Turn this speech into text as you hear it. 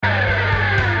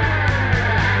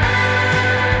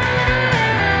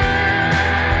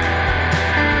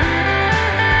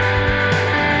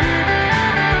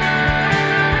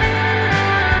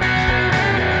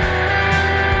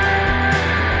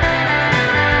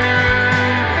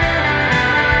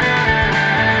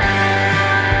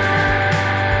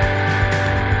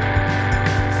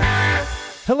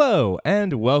Hello,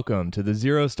 and welcome to the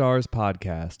Zero Stars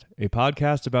Podcast, a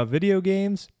podcast about video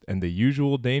games and the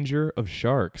usual danger of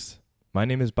sharks. My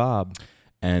name is Bob.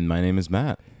 And my name is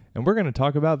Matt. And we're going to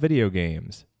talk about video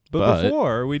games. But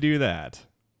before we do that,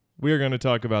 we are going to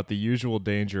talk about the usual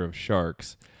danger of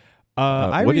sharks.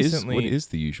 What is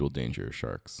the usual danger of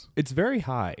sharks? It's very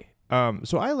high.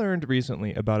 So I learned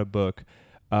recently about a book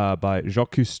by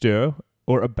Jacques Cousteau,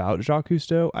 or about Jacques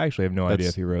Cousteau. I actually have no idea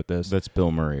if he wrote this. That's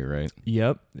Bill Murray, right?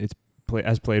 Yep. It's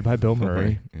as played by Bill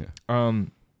Murray. Yeah.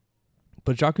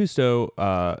 But Jacques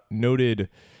Cousteau, noted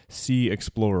sea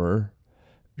explorer,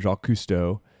 Jacques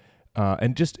Cousteau,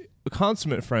 and just a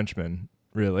consummate Frenchman,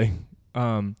 really.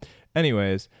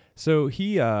 Anyways, so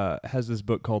he has this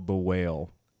book called The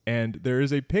Whale. And there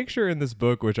is a picture in this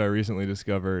book which I recently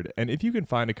discovered. And if you can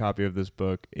find a copy of this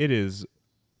book, it is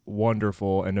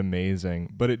wonderful and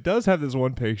amazing. But it does have this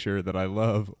one picture that I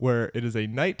love where it is a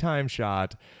nighttime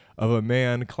shot of a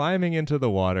man climbing into the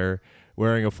water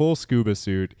wearing a full scuba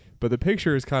suit. But the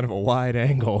picture is kind of a wide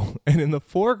angle. And in the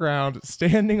foreground,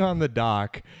 standing on the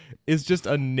dock, is just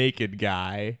a naked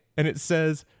guy. And it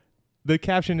says, the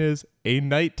caption is, "A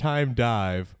nighttime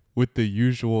dive with the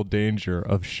usual danger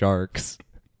of sharks."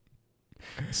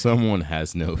 Someone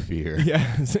has no fear.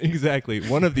 Yes, exactly.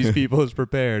 One of these people is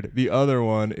prepared. The other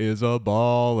one is a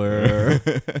baller.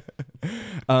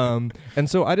 And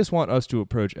so I just want us to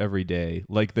approach every day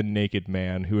like the naked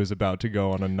man who is about to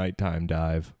go on a nighttime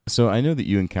dive. So I know that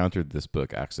you encountered this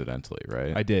book accidentally,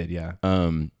 right? I did, yeah.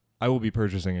 I will be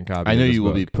purchasing a copy. I know of this you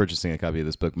will book. be purchasing a copy of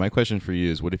this book. My question for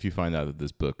you is, what if you find out that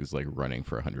this book is like running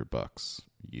for $100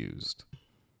 used?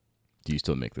 Do you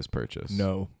still make this purchase?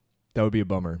 No. That would be a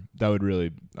bummer. That would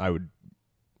make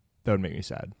me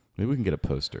sad. Maybe we can get a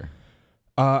poster.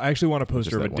 I actually want a poster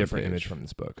Just of a that one different page. image from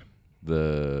this book.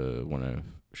 The one of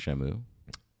Shamu?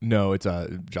 No, it's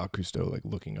Jacques Cousteau like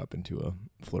looking up into a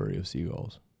flurry of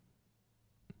seagulls.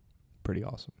 Pretty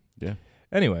awesome. Yeah.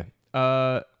 Anyway,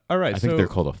 all right. I think they're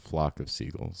called a flock of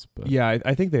seagulls. But yeah,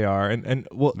 I think they are. And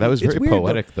well, that was very weird,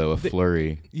 poetic, though. A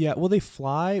flurry. Yeah. Well, they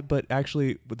fly, but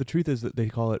the truth is that they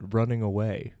call it running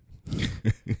away.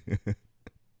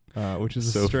 Which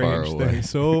is So a strange thing.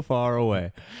 So far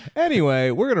away.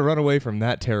 Anyway, we're going to run away from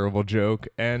that terrible joke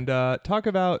and talk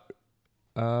about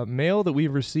mail that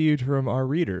we've received from our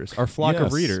readers, our flock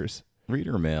of readers.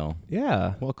 Reader mail.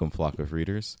 Yeah. Welcome, flock of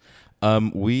readers.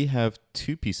 We have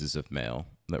two pieces of mail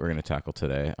that we're going to tackle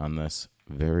today on this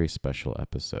very special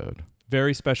episode.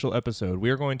 Very special episode.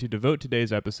 We are going to devote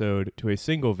today's episode to a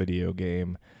single video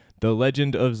game, The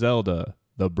Legend of Zelda,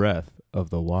 The Breath of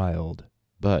the Wild.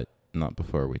 But not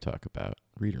before we talk about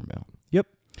reader mail. Yep.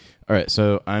 All right,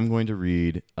 so I'm going to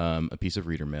read a piece of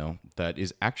reader mail that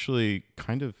is actually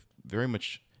kind of very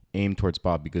much aimed towards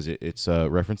Bob because it's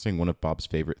referencing one of Bob's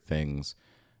favorite things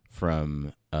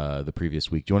from the previous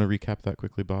week. Do you want to recap that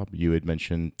quickly, Bob? You had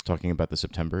mentioned talking about the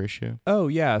September issue. Oh,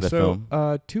 yeah. The So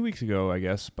film. 2 weeks ago, I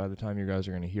guess, by the time you guys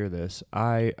are going to hear this,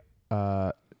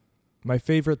 my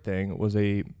favorite thing was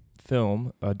a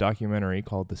documentary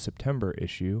called The September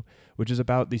Issue, which is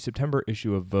about the September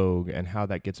issue of Vogue and how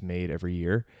that gets made every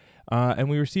year. And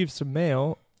we received some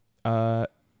mail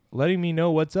letting me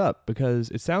know what's up, because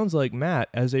it sounds like, Matt,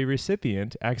 as a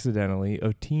recipient, accidentally,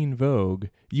 of Teen Vogue,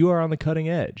 you are on the cutting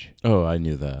edge. Oh, I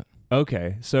knew that.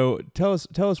 Okay, so tell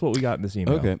us what we got in this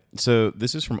email. Okay, so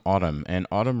this is from Autumn, and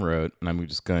Autumn wrote, and I'm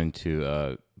just going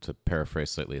to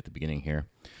paraphrase slightly at the beginning here.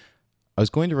 I was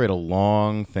going to write a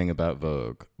long thing about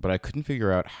Vogue, but I couldn't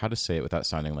figure out how to say it without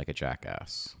sounding like a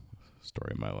jackass.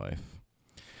 Story of my life.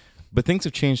 But things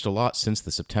have changed a lot since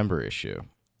the September issue,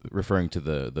 referring to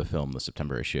the film, the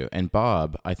September issue. And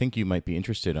Bob, I think you might be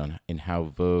interested in how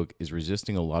Vogue is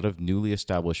resisting a lot of newly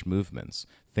established movements.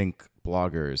 Think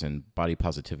bloggers and body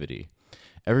positivity.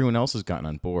 Everyone else has gotten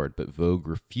on board, but Vogue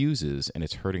refuses, and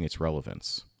it's hurting its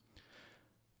relevance.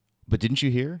 But didn't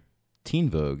you hear? Teen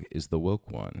Vogue is the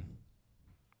woke one.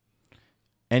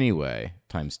 Anyway,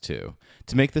 ×2.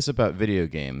 To make this about video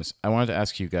games, I wanted to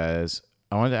ask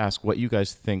what you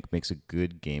guys think makes a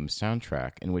good game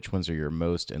soundtrack and which ones are your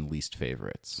most and least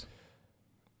favorites.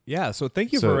 Yeah, so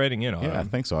thank you for writing in, Autumn. Yeah,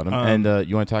 thanks, Autumn. And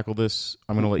you want to tackle this?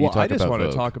 I'm going to let you talk about Vogue. I just want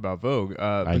to talk about Vogue.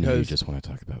 I know you just want to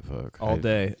talk about Vogue. All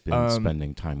day. I've been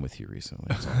spending time with you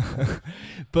recently.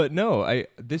 But no,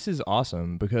 this is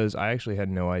awesome because I actually had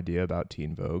no idea about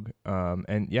Teen Vogue.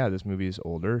 And yeah, this movie is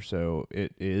older, so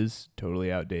it is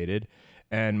totally outdated.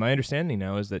 And my understanding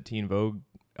now is that Teen Vogue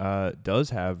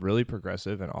does have really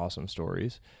progressive and awesome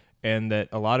stories, and that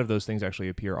a lot of those things actually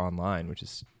appear online, which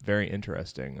is very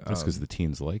interesting. That's because the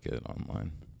teens like it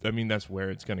online. I mean, that's where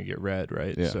it's going to get read,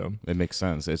 right? Yeah, so it makes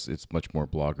sense. It's much more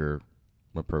blogger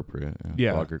appropriate.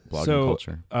 Yeah. Blogging So,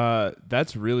 culture.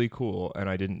 that's really cool, and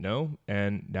I didn't know,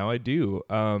 and now I do.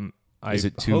 Is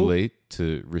it too late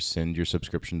to rescind your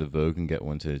subscription to Vogue and get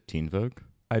one to Teen Vogue?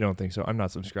 I don't think so. I'm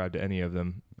not subscribed to any of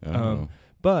them. Oh.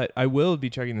 But I will be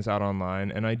checking this out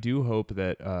online, and I do hope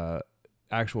that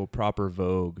actual proper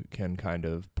Vogue can kind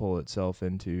of pull itself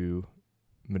into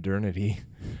modernity.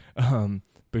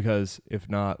 Because if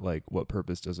not, like, what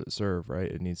purpose does it serve,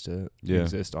 right? It needs to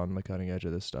exist on the cutting edge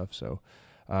of this stuff. So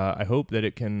I hope that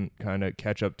it can kind of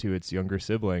catch up to its younger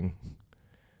sibling.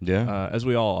 Yeah. As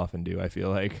we all often do, I feel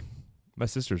like. My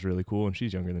sister's really cool, and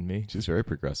she's younger than me. She's very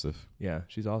progressive. Yeah,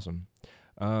 she's awesome.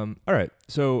 All right.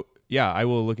 So, yeah, I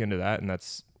will look into that, and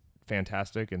that's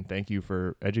fantastic, and thank you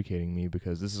for educating me,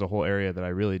 because this is a whole area that I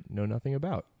really know nothing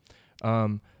about.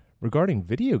 Regarding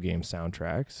video game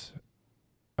soundtracks...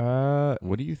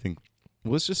 what do you think?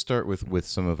 Let's just start with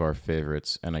some of our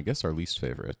favorites, and I guess our least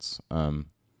favorites. I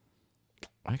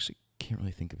actually can't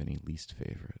really think of any least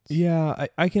favorites. Yeah,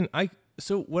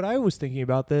 so what I was thinking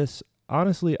about this,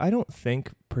 honestly, I don't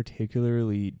think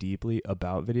particularly deeply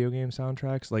about video game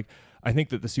soundtracks. Like, I think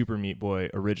that the Super Meat Boy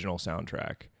original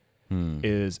soundtrack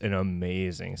is an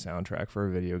amazing soundtrack for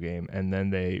a video game, and then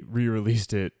they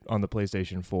re-released it on the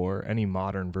PlayStation 4. Any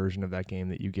modern version of that game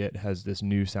that you get has this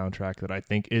new soundtrack that I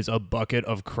think is a bucket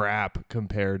of crap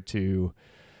compared to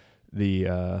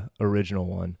the original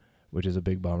one, which is a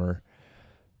big bummer.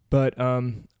 But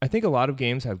I think a lot of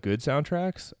games have good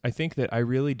soundtracks. I think that I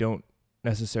really don't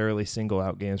necessarily single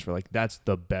out games for, like, that's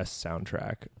the best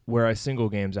soundtrack. Where I single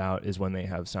games out is when they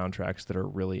have soundtracks that are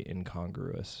really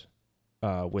incongruous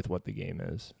with what the game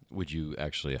is. Would you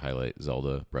actually highlight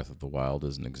Zelda Breath of the Wild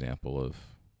as an example of...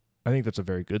 I think that's a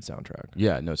very good soundtrack.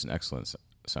 Yeah, no, it's an excellent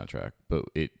soundtrack, but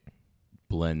it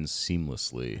blends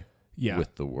seamlessly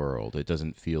with the world. It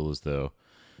doesn't feel as though...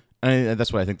 And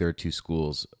that's why I think there are two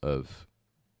schools of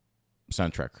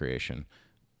soundtrack creation.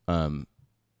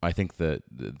 I think that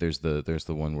there's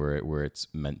the one where it's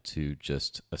meant to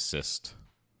just assist.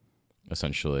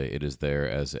 Essentially, it is there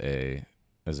as an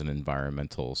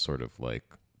environmental sort of like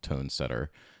tone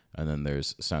setter, and then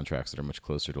there's soundtracks that are much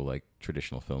closer to like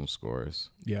traditional film scores.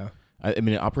 Yeah, I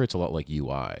mean, it operates a lot like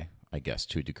UI, I guess,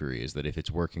 to a degree. Is that if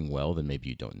it's working well, then maybe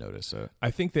you don't notice it.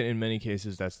 I think that in many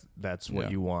cases that's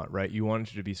what you want, right? You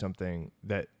want it to be something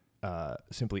that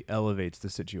simply elevates the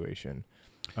situation.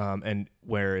 And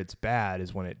where it's bad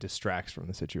is when it distracts from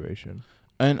the situation.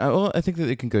 And I think that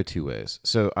it can go two ways.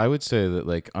 So I would say that,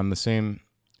 like, on the same,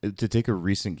 to take a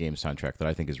recent game soundtrack that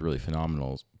I think is really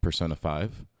phenomenal, is Persona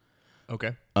 5.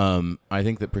 Okay. I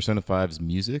think that Persona 5's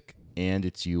music and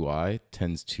its UI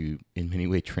tends to, in many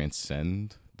ways,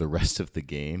 transcend the rest of the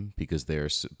game because they are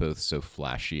both so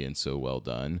flashy and so well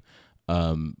done.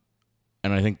 And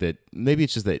I think that maybe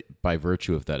it's just that by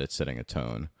virtue of that, it's setting a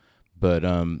tone. But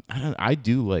I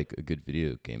do like a good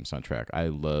video game soundtrack. I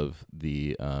love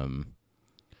the...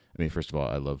 I mean, first of all,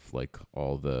 I love like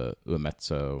all the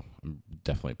Uematsu. I'm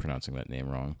definitely pronouncing that name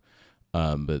wrong.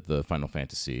 But the Final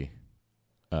Fantasy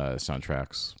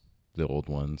soundtracks, the old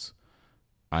ones.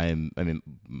 I mean,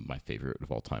 my favorite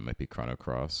of all time might be Chrono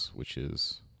Cross, which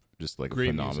is just like great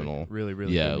a phenomenal, music. Really good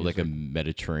music. like a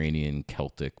Mediterranean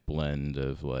Celtic blend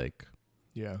of like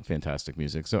fantastic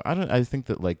music. So I think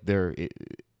that like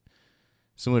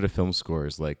similar to film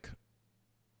scores, like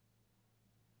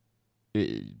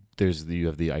you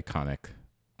have the iconic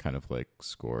kind of like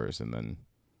scores, and then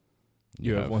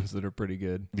you have ones that are pretty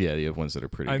good. Yeah, you have ones that are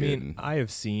pretty good. I mean, I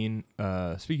have seen,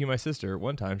 speaking of my sister,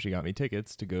 one time she got me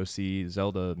tickets to go see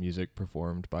Zelda music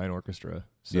performed by an orchestra.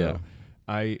 So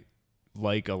I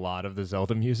like a lot of the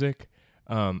Zelda music.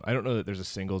 I don't know that there's a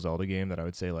single Zelda game that I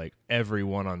would say like every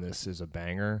one on this is a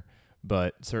banger.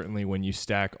 But certainly when you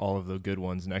stack all of the good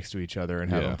ones next to each other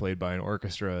and have them played by an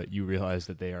orchestra, you realize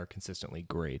that they are consistently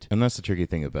great. And that's the tricky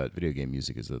thing about video game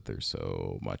music, is that there's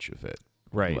so much of it.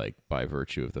 Right. Like by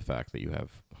virtue of the fact that you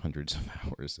have hundreds of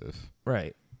hours of...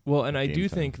 Right. Well, and I do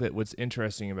time. think that what's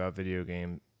interesting about video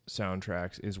game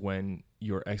soundtracks is when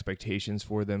your expectations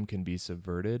for them can be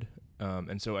subverted.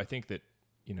 And so I think that,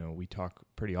 we talk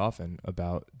pretty often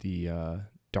about the...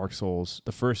 Dark Souls,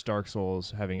 the first Dark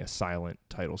Souls having a silent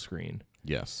title screen.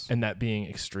 Yes. And that being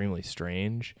extremely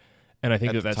strange. And I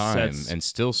think at that the time, sets... and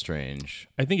still strange.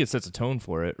 I think it sets a tone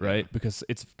for it, right? Because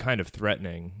it's kind of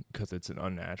threatening because it's an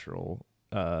unnatural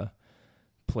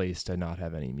place to not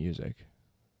have any music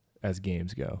as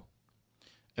games go.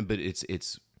 But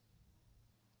it's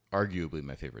arguably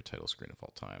my favorite title screen of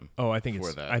all time. Oh, I think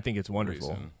it's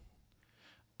wonderful.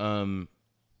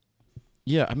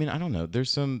 Yeah, I mean, I don't know. There are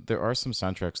some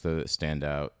soundtracks that stand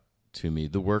out to me.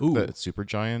 The work Ooh. that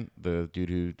Supergiant, the dude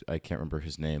who I can't remember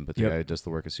his name, but the guy who does the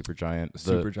work at Supergiant,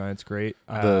 Supergiant's great.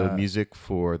 The music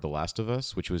for The Last of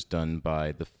Us, which was done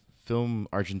by the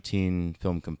Argentine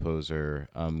film composer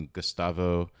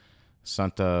Gustavo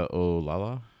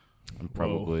Santaolalla. I'm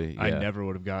probably I never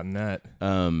would have gotten that.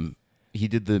 He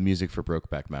did the music for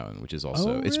Brokeback Mountain, which is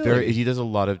also it's really? very. He does a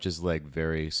lot of just like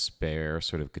very spare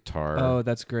sort of guitar. Oh,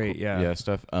 that's great. Yeah,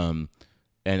 stuff. And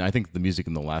I think the music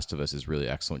in The Last of Us is really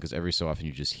excellent because every so often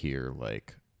you just hear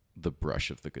like the brush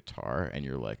of the guitar, and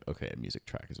you're like, okay, a music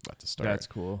track is about to start. That's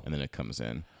cool. And then it comes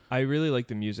in. I really like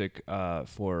the music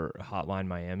for Hotline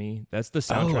Miami. That's the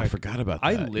soundtrack. Oh, I forgot about that.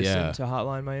 I listen to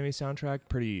Hotline Miami soundtrack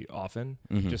pretty often.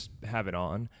 Just have it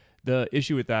on. The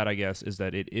issue with that, I guess, is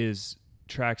that it is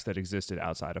tracks that existed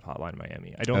outside of Hotline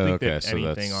Miami. I don't think that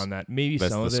anything on that. Maybe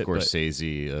that's some of the it.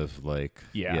 Scorsese of like.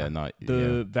 Not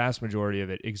the vast majority of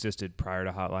it existed prior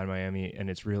to Hotline Miami, and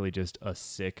it's really just a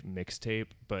sick mixtape.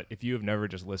 But if you have never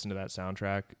just listened to that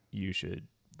soundtrack, you should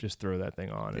just throw that thing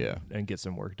on and get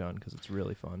some work done because it's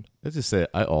really fun. Let's just say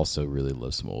I also really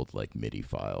love some old like MIDI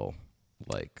file,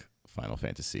 like Final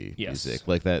Fantasy music,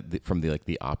 like that from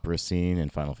the opera scene in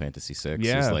Final Fantasy VI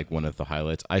is like one of the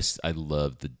highlights. I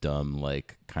love the dumb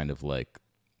like kind of like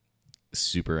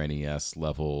Super NES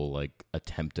level like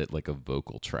attempt at like a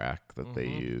vocal track that they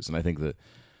use, and I think that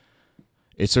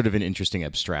it's sort of an interesting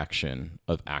abstraction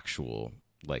of actual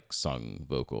like sung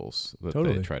vocals that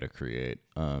they try to create.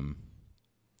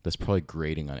 That's probably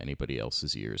grating on anybody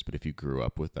else's ears, but if you grew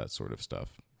up with that sort of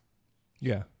stuff,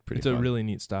 it's a really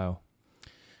neat style.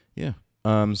 Yeah.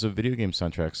 So video game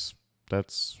soundtracks,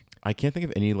 I can't think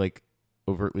of any like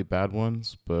overtly bad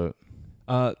ones, but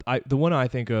the one I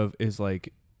think of is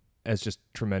like as just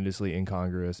tremendously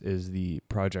incongruous is the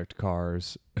Project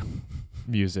Cars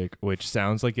music, which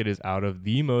sounds like it is out of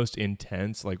the most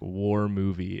intense like war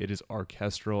movie. It is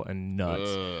orchestral and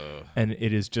nuts. And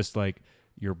it is just like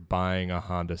you're buying a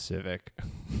Honda Civic.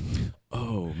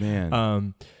 Oh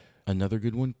man. Another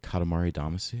good one, Katamari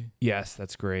Damacy. Yes,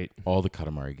 that's great. All the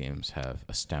Katamari games have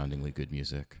astoundingly good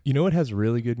music. You know what has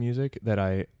really good music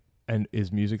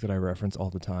is music that I reference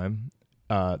all the time?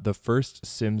 The first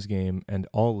Sims game and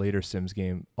all later Sims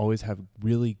game always have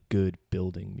really good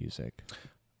building music.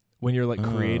 When you're like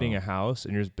creating a house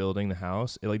and you're just building the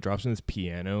house, it like drops in this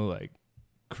piano, like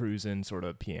cruising sort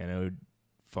of piano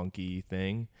funky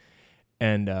thing.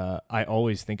 And I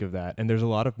always think of that. And there's a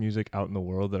lot of music out in the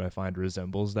world that I find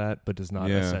resembles that, but does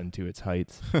not ascend to its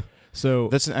heights. So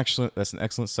that's an excellent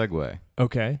segue.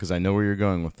 Okay. Because I know where you're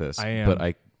going with this. I am. But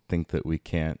I think that we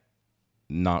can't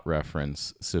not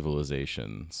reference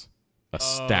Civilization's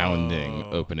astounding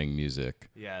opening music.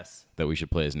 Yes. That we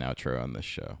should play as an outro on this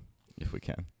show, if we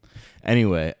can.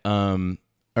 Anyway,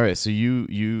 all right, so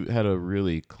you had a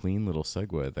really clean little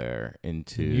segue there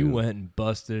into you went and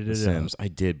busted it Sims. out. I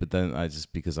did, but then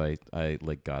because I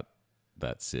like got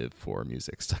that Civ 4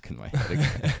 music stuck in my head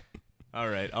again. All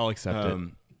right, I'll accept it.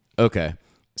 Okay,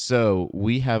 so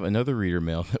we have another reader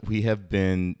mail that we have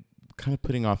been kind of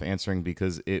putting off answering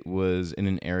because it was in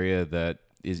an area that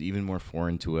is even more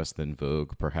foreign to us than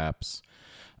Vogue, perhaps.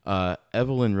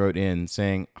 Evelyn wrote in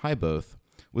saying, "Hi both.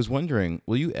 Was wondering,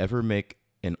 will you ever make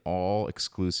an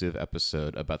all-exclusive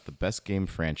episode about the best game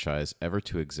franchise ever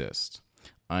to exist?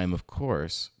 I am, of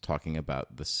course, talking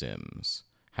about The Sims.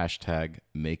 Hashtag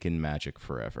making magic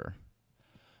forever."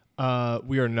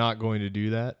 We are not going to do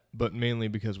that, but mainly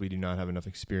because we do not have enough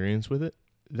experience with it.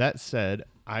 That said,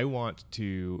 I want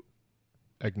to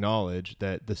acknowledge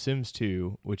that The Sims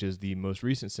 2, which is the most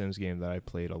recent Sims game that I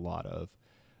played a lot of,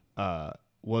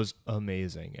 was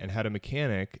amazing and had a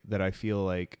mechanic that I feel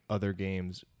like other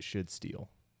games should steal.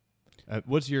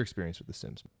 What's your experience with The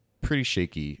Sims? Pretty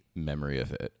shaky memory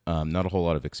of it. Not a whole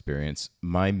lot of experience.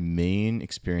 My main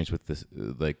experience with this,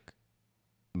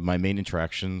 my main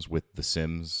interactions with The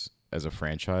Sims as a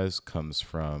franchise comes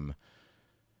from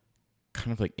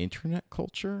kind of like internet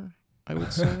culture, I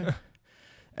would say.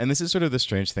 And this is sort of the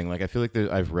strange thing. Like, I feel like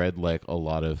I've read like a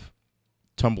lot of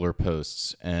Tumblr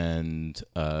posts and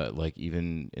like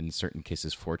even in certain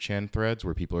cases 4chan threads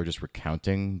where people are just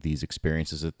recounting these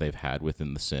experiences that they've had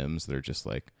within The Sims. They're just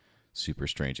like super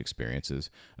strange experiences.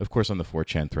 Of course, on the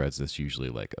 4chan threads, that's usually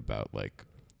like about like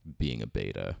being a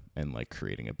beta and like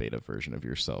creating a beta version of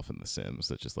yourself in The Sims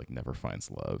that just like never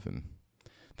finds love and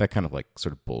that kind of like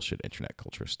sort of bullshit internet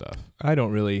culture stuff. I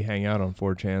don't really hang out on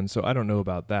 4chan, so I don't know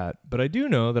about that. But I do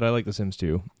know that I like The Sims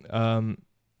 2.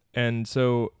 And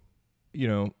so, you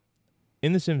know,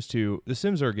 in The Sims 2, The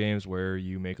Sims are games where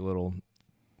you make a little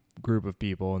group of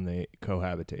people and they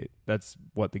cohabitate. That's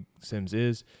what The Sims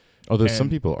is. Although some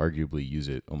people arguably use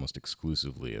it almost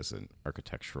exclusively as an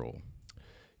architectural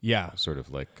Yeah. sort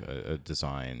of like a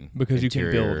design. Because you can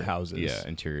interior- build houses. Yeah,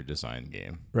 interior design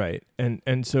game. Right.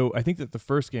 And so I think that the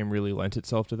first game really lent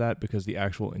itself to that because the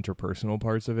actual interpersonal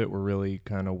parts of it were really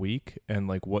kind of weak, and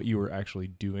like what you were actually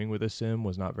doing with a sim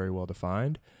was not very well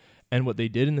defined. And what they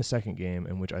did in the second game,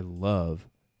 and which I love,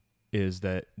 is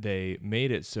that they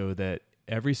made it so that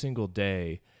every single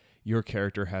day your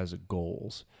character has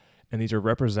goals. And these are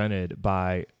represented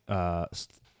by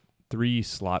 3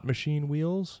 slot machine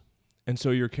wheels. And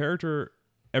so every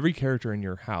character in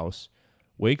your house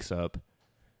wakes up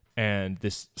and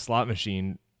this slot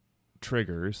machine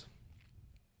triggers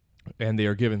and they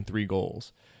are given 3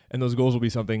 goals. And those goals will be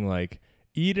something like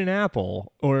eat an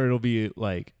apple, or it'll be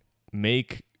like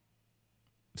make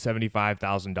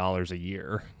 $75,000 a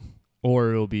year, or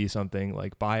it'll be something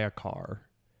like buy a car.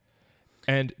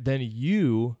 And then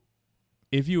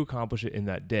if you accomplish it in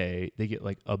that day, they get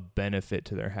like a benefit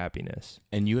to their happiness.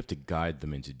 And you have to guide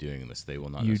them into doing this. They will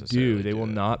not You necessarily do. They will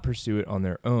it. not pursue it on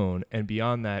their own. And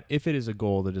beyond that, if it is a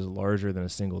goal that is larger than a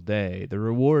single day, the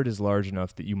reward is large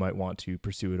enough that you might want to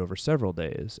pursue it over several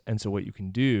days. And so what you can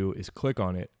do is click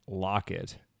on it, lock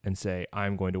it, and say,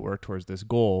 I'm going to work towards this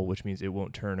goal, which means it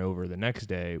won't turn over the next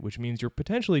day, which means you're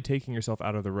potentially taking yourself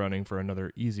out of the running for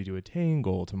another easy to attain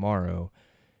goal tomorrow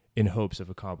in hopes of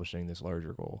accomplishing this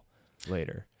larger goal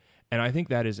later. And I think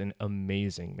that is an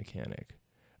amazing mechanic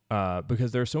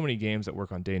because there are so many games that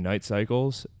work on day-night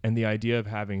cycles, and the idea of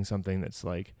having something that's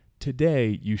like,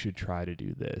 today you should try to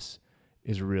do this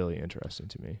is really interesting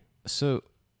to me. So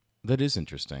that is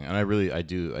interesting, and I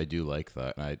do like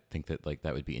that, and I think that like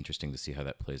that would be interesting to see how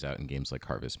that plays out in games like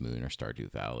Harvest Moon or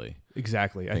Stardew Valley.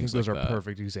 Exactly. I think those like are that.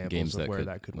 perfect examples Games of that where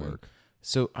that could work.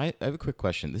 So I have a quick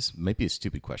question. This might be a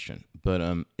stupid question, but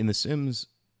in The Sims,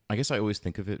 I guess I always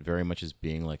think of it very much as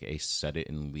being like a set it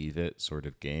and leave it sort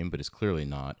of game, but it's clearly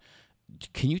not.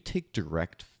 Can you take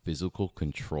direct physical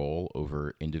control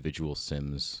over individual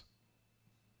Sims'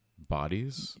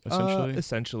 bodies, essentially?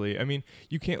 Essentially. I mean,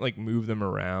 you can't like move them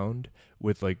around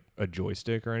with like a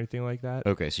joystick or anything like that.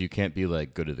 Okay, so you can't be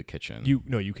like, go to the kitchen. You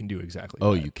can do exactly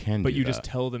Oh, that. you can But do you that. just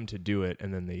tell them to do it,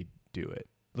 and then they do it.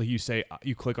 Like you say,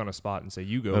 you click on a spot and say,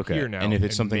 you go Okay, here now, and if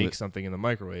it's something make something in the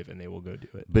microwave, and they will go do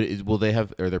it. But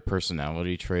are there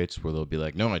personality traits where they'll be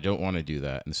like, no, I don't want to do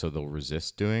that, and so they'll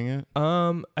resist doing it?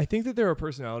 I think that there are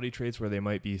personality traits where they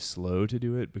might be slow to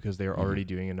do it because they are Mm-hmm. already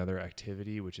doing another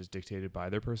activity, which is dictated by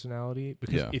their personality.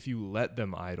 Because if you let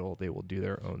them idle, they will do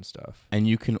their own stuff. And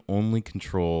you can only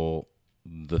control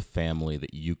the family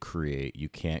that you create. You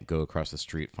can't go across the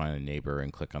street, find a neighbor,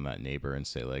 and click on that neighbor and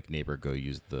say, like, neighbor, go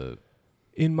use the...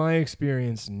 In my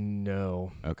experience,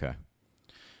 no. Okay.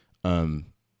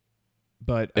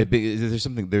 But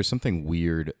There's something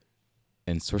weird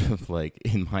and sort of like,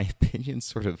 in my opinion,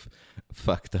 sort of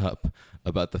fucked up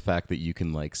about the fact that you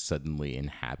can like suddenly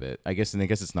inhabit. I guess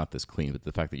it's not this clean, but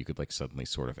the fact that you could like suddenly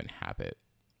sort of inhabit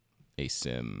a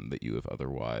sim that you have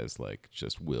otherwise like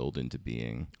just willed into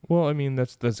being. Well, I mean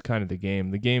that's kind of the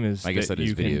game. The game is I guess that is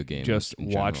you video can games just in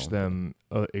watch general, them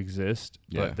exist,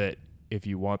 Yeah. but that if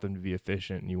you want them to be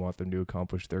efficient and you want them to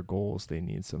accomplish their goals, they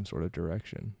need some sort of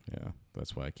direction. Yeah,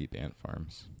 that's why I keep ant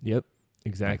farms. Yep,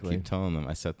 exactly. I keep telling them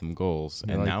I set them goals,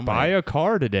 You're and like, now buy a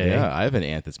car today. Yeah, I have an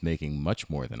ant that's making much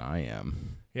more than I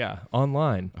am Yeah,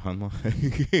 online.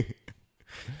 online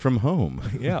from home.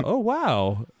 Yeah. Oh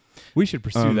wow, we should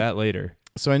pursue that later.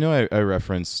 So I know I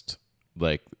referenced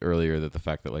like earlier that the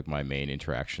fact that like my main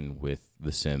interaction with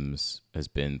The Sims has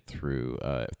been through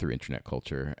internet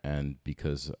culture, and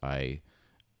because I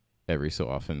every so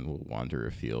often will wander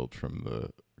afield from the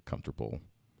comfortable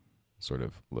sort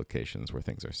of locations where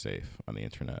things are safe on the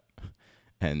internet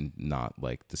and not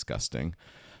like disgusting.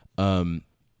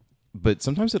 But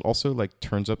sometimes it also like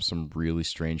turns up some really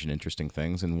strange and interesting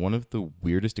things. And one of the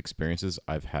weirdest experiences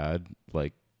I've had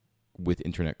like with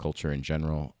internet culture in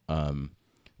general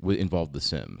involved The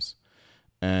Sims.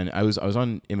 And I was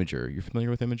on Imager. You're familiar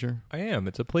with Imager? I am.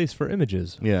 It's a place for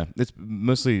images. Yeah, it's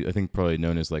mostly, I think, probably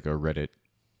known as like a Reddit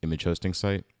image hosting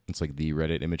site. It's like the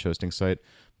Reddit image hosting site.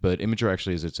 But Imager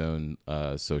actually is its own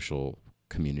social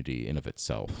community in of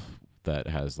itself that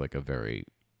has like a very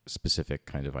specific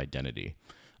kind of identity.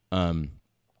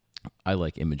 I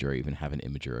like Imager. I even have an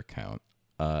Imager account.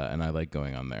 And I like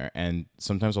going on there. And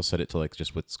sometimes I'll set it to like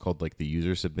just what's called like the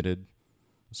user submitted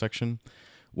section.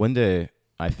 One day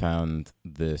I found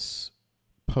this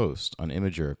post on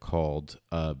Imager called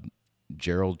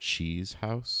Gerald Cheese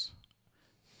House,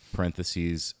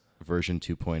 parentheses, version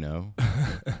 2.0.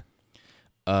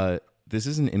 This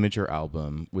is an Imager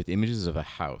album with images of a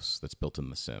house that's built in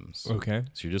The Sims. Okay.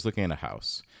 So you're just looking at a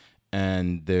house.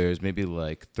 And there's maybe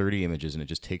like 30 images, and it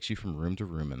just takes you from room to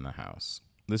room in the house.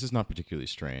 this is not particularly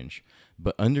strange,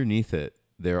 but underneath it,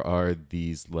 there are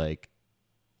these like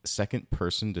second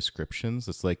person descriptions.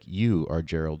 It's like, you are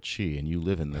Gerald Chi and you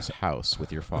live in this house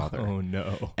with your father. Oh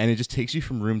no. And it just takes you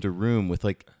from room to room with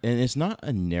like, and it's not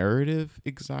a narrative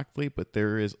exactly, but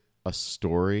there is a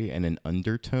story and an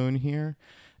undertone here.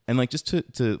 And like, just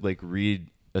to like read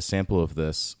a sample of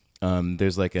this,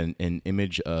 there's like an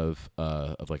image of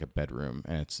like a bedroom,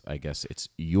 and I guess it's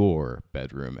your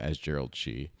bedroom as Gerald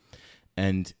Chi.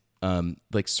 And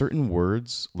like certain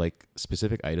words, like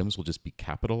specific items will just be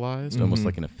capitalized, almost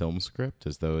like in a film script,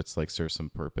 as though it's like serves some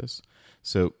purpose.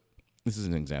 So this is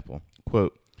an example.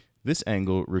 Quote, "This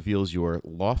angle reveals your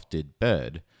lofted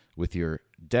bed with your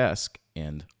desk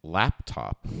and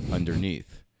laptop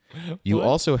underneath. You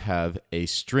also have a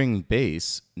string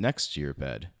bass next to your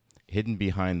bed, hidden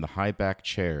behind the high back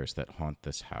chairs that haunt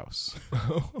this house."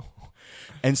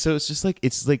 And so it's just like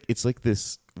it's like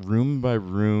this room by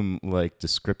room like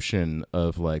description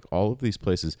of like all of these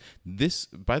places. This,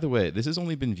 by the way, this has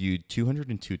only been viewed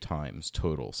 202 times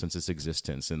total since its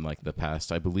existence in like the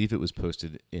past. I believe it was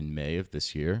posted in May of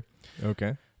this year.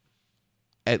 Okay.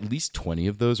 At least 20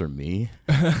 of those are me.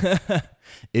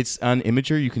 It's on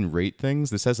Imager. You can rate things.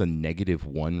 This has a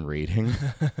 -1 rating.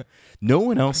 No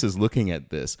one else is looking at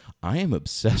this. I am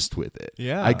obsessed with it.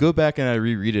 Yeah. I go back and I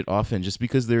reread it often just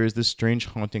because there is this strange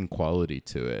haunting quality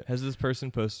to it. Has this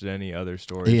person posted any other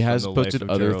stories? He from has the posted life of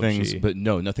other Gerald things, Chi? but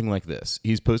no, nothing like this.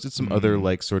 He's posted some other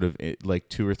like sort of like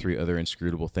 2 or 3 other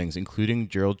inscrutable things, including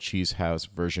Gerald Chi's House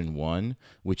version 1,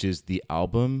 which is the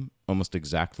album almost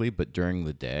exactly, but during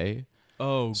the day.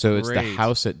 Oh, so great. It's the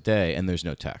house at day, and there's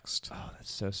no text. Oh,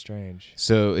 that's so strange.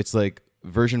 So it's like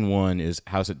version 1 is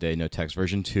house at day, no text.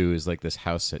 Version 2 is like this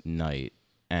house at night,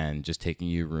 and just taking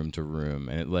you room to room.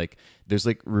 And it like there's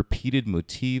like repeated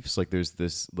motifs. Like there's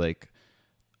this like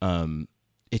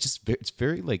it's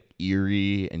very like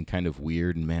eerie and kind of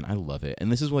weird, and man, I love it. And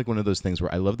this is like one of those things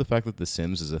where I love the fact that The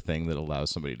Sims is a thing that allows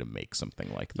somebody to make something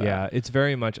like that. Yeah, it's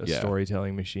very much a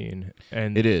storytelling machine,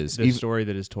 and it is. The story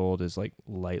that is told is like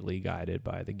lightly guided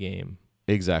by the game.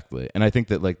 Exactly. And I think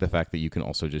that like the fact that you can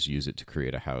also just use it to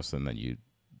create a house, and then you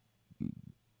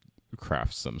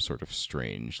craft some sort of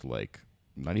strange like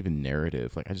not even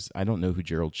narrative. Like I don't know who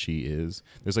Gerald Chi is.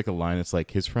 There's like a line that's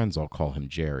like his friends all call him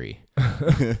Jerry.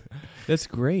 That's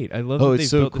great. I love that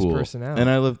they've built this person out. And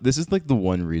I love this is like the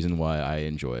one reason why I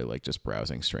enjoy like just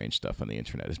browsing strange stuff on the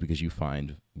internet, is because you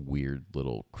find weird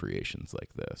little creations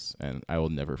like this. And I will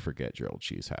never forget Gerald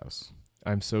Chi's house.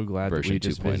 I'm so glad that we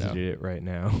just 2.0. visited it right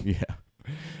now. Yeah.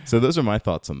 So those are my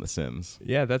thoughts on The Sims.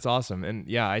 Yeah, that's awesome. And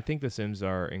yeah, I think The Sims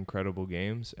are incredible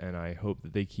games, and I hope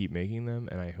that they keep making them,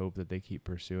 and I hope that they keep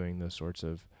pursuing those sorts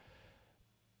of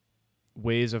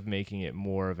ways of making it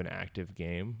more of an active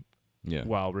game,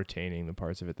 while retaining the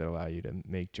parts of it that allow you to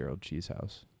make Gerald Chi's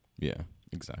house. Yeah,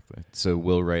 exactly. So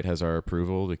Will Wright has our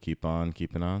approval to keep on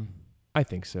keeping on? I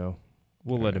think so.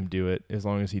 We'll let him do it as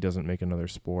long as he doesn't make another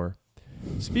Spore.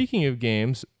 Speaking of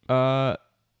games,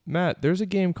 Matt, there's a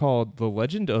game called The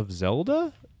Legend of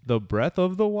Zelda, The Breath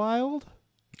of the Wild.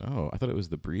 Oh, I thought it was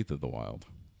The Breath of the Wild.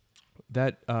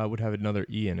 That would have another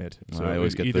E in it. So I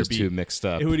always get those two mixed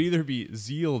up. It would either be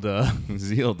Zelda.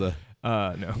 Zelda.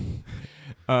 No.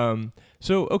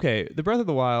 So, okay, The Breath of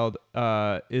the Wild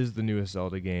is the newest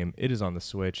Zelda game. It is on the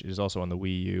Switch. It is also on the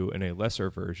Wii U in a lesser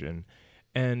version.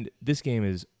 And this game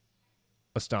is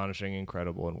astonishing,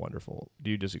 incredible, and wonderful.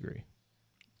 Do you disagree?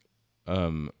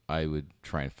 I would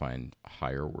try and find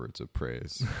higher words of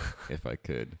praise if I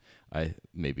could.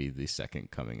 Maybe the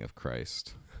second coming of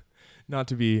Christ. Not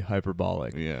to be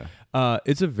hyperbolic. Yeah.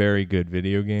 It's a very good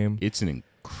video game. It's an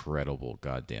incredible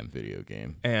goddamn video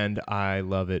game. And I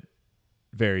love it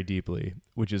very deeply,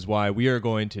 which is why we are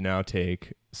going to now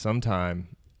take some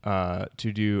time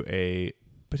to do a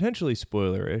potentially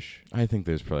spoiler-ish. I think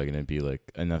there's probably going to be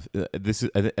like enough. This is,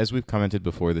 as we've commented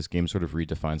before, this game sort of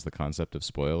redefines the concept of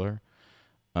spoiler.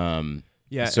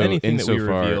 Yeah, so anything that we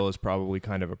reveal is probably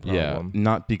kind of a problem. Yeah,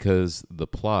 not because the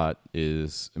plot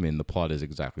is... I mean, the plot is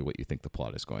exactly what you think the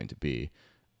plot is going to be.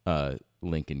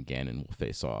 Link and Ganon will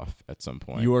face off at some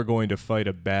point. You are going to fight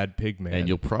a bad pig man. And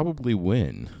you'll probably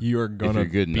win. You are going to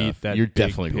beat enough. that You're big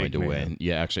definitely going pig to man. win.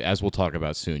 Yeah, actually, as we'll talk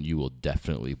about soon, you will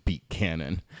definitely beat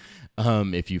Ganon.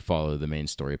 If you follow the main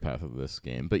story path of this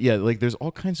game. But yeah, like there's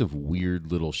all kinds of weird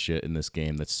little shit in this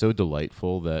game that's so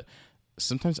delightful that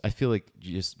sometimes I feel like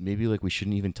just maybe like we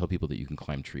shouldn't even tell people that you can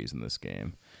climb trees in this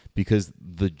game, because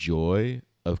the joy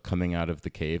of coming out of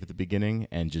the cave at the beginning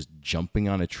and just jumping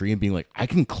on a tree and being like, I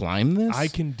can climb this? I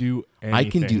can do anything. I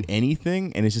can do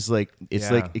anything. And it's just like, it's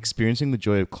like experiencing the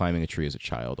joy of climbing a tree as a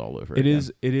child all over again.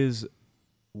 It is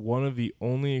one of the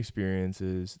only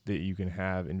experiences that you can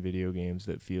have in video games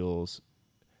that feels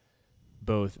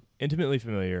both intimately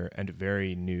familiar and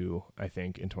very new, I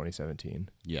think, in 2017.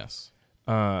 Yes.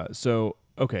 So,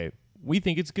 okay, we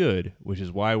think it's good, which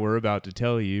is why we're about to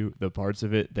tell you the parts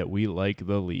of it that we like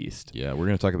the least. Yeah, we're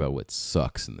going to talk about what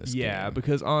sucks in this game. Yeah,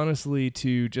 because honestly,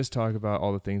 to just talk about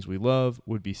all the things we love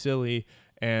would be silly.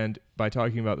 And by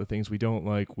talking about the things we don't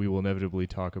like, we will inevitably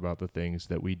talk about the things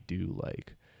that we do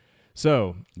like.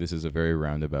 So, this is a very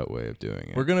roundabout way of doing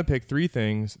it. We're going to pick 3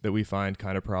 things that we find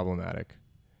kind of problematic.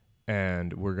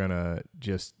 And we're going to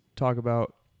just talk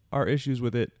about our issues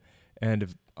with it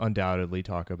and undoubtedly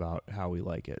talk about how we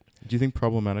like it. Do you think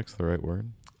problematic's the right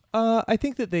word? I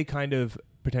think that they kind of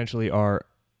potentially are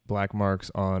black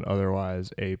marks on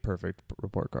otherwise a perfect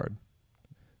report card.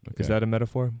 Okay. Is that a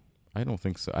metaphor? I don't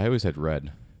think so. I always had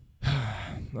red.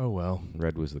 Oh, well.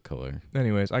 Red was the color.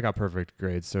 Anyways, I got perfect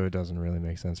grades, so it doesn't really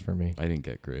make sense for me. I didn't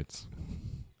get grades.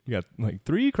 You got like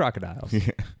 3 crocodiles.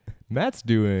 Yeah. Matt's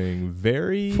doing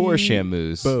very... 4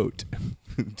 Shamus. Boat.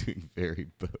 Doing very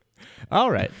boat. All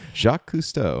right. Jacques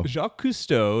Cousteau. Jacques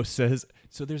Cousteau says...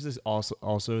 So there's this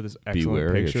also this excellent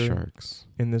Beware picture of sharks.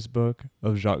 in this book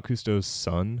of Jacques Cousteau's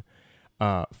son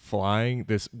flying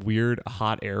this weird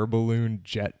hot air balloon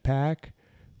jetpack.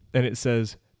 And it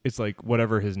says... It's like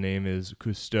whatever his name is,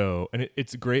 Cousteau. And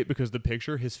it's great because the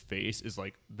picture, his face is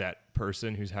like that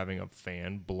person who's having a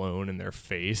fan blown in their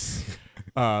face.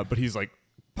 But he's like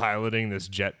piloting this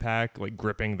jetpack, like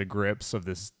gripping the grips of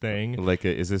this thing.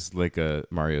 Is this like a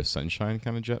Mario Sunshine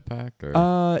kind of jetpack?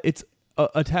 Or? It's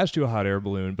attached to a hot air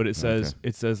balloon, but it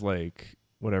says like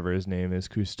whatever his name is,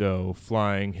 Cousteau,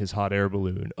 flying his hot air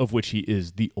balloon, of which he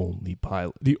is the only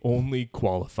pilot, the only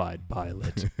qualified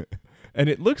pilot. And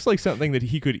it looks like something that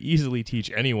he could easily teach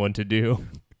anyone to do.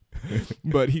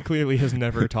 But he clearly has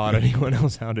never taught anyone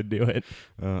else how to do it.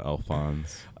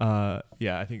 Alphonse.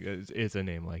 Yeah, I think it's a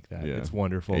name like that. Yeah. It's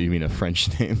wonderful. You mean a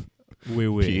French name? Oui,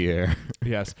 oui. Pierre.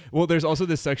 Yes. Well, there's also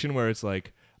this section where it's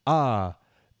like,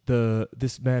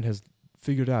 this man has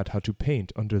figured out how to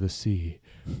paint under the sea.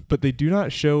 But they do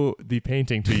not show the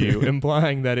painting to you,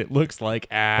 implying that it looks like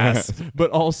ass. But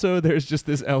also there's just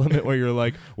this element where you're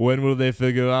like, when will they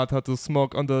figure out how to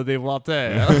smoke under the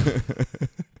water?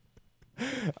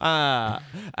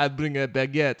 I bring a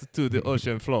baguette to the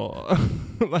ocean floor.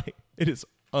 Like, it is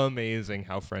amazing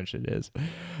how French it is.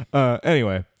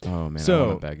 Anyway. Oh, man, so, I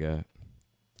want a baguette.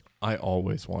 I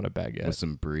always want a baguette. With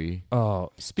some brie. Oh,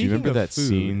 speaking do you remember of that food,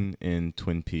 scene in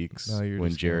Twin Peaks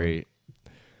when Jerry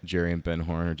and Ben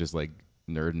Horn are just like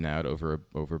nerding out over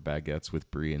baguettes with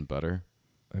brie and butter?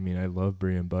 I mean, I love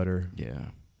brie and butter. Yeah.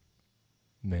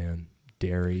 Man,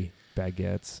 dairy,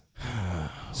 baguettes.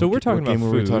 So we're talking what about game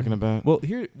food. Were we talking about? Well,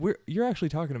 you're actually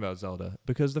talking about Zelda,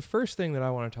 because the first thing that I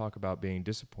want to talk about being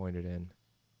disappointed in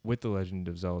with The Legend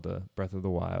of Zelda Breath of the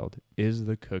Wild is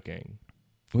the cooking.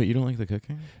 Wait, you don't like the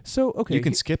cooking? So, okay. You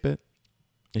can skip it.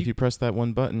 If you press that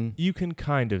one button. You can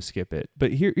kind of skip it.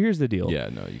 But here's the deal. Yeah,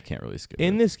 no, you can't really skip it.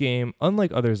 In this game,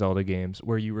 unlike other Zelda games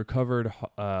where you recovered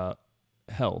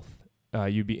health,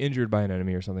 you'd be injured by an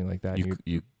enemy or something like that.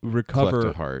 You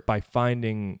recover heart by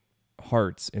finding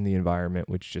hearts in the environment,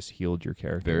 which just healed your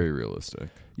character. Very realistic.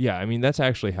 Yeah, I mean, that's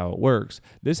actually how it works.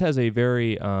 This has a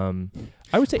very, I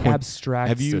would say,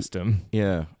 abstract system.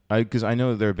 Yeah. Because I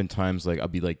know there have been times like I'll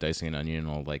be like dicing an onion and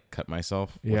I'll like cut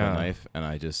myself with a knife, and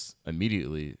I just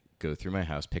immediately go through my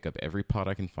house, pick up every pot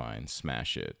I can find,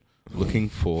 smash it, looking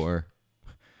for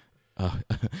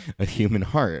a human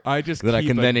heart I can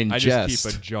then ingest. I just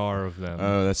keep a jar of them.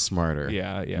 Oh, that's smarter.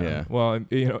 Yeah. Well,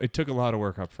 it took a lot of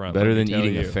work up front. Better than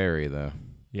eating a fairy, though.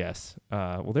 Yes.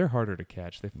 Well, they're harder to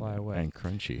catch. They fly away. And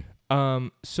crunchy.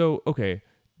 So, okay,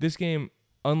 this game,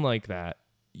 unlike that,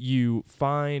 you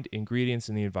find ingredients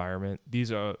in the environment.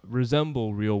 These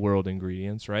resemble real-world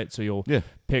ingredients, right? So you'll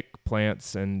pick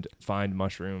plants and find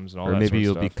mushrooms and all that sort of stuff. Or maybe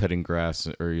you'll be cutting grass,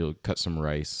 or you'll cut some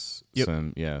rice,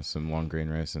 some long grain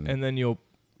rice. And then you'll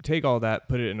take all that,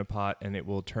 put it in a pot, and it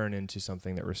will turn into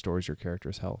something that restores your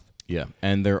character's health. Yeah,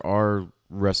 and there are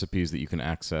recipes that you can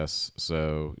access,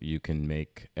 so you can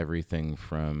make everything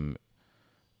from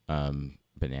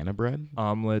banana bread.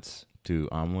 Omelets to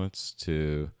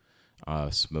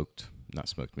not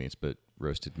smoked meats, but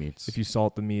roasted meats. If you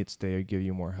salt the meats, they give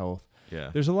you more health. Yeah.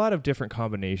 There's a lot of different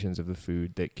combinations of the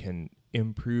food that can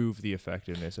improve the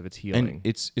effectiveness of its healing. And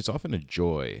it's often a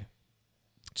joy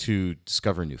to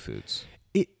discover new foods.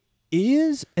 It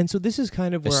is, and so this is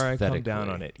kind of where I come down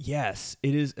on it. Yes,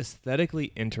 it is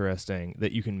aesthetically interesting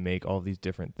that you can make all these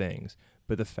different things.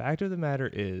 But the fact of the matter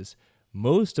is,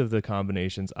 most of the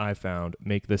combinations I found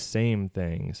make the same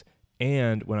things.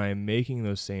 And when I'm making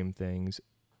those same things,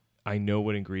 I know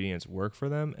what ingredients work for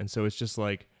them. And so it's just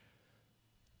like,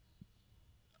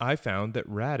 I found that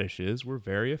radishes were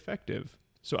very effective.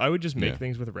 So I would just make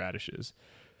things with radishes.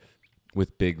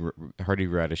 With big hearty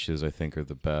radishes, I think, are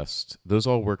the best. Those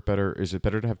all work better. Is it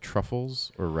better to have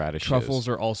truffles or radishes? Truffles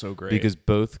are also great. Because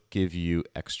both give you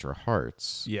extra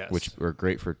hearts, yes, which are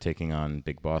great for taking on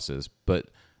big bosses. But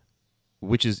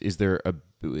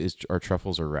are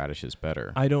truffles or radishes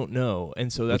better? I don't know.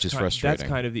 And so that's frustrating. That's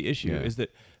kind of the issue, is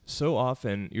that so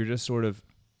often you're just sort of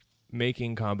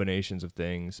making combinations of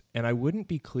things, and I wouldn't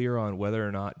be clear on whether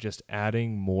or not just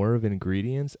adding more of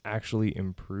ingredients actually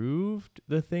improved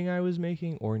the thing I was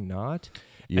making or not.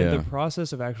 Yeah. And the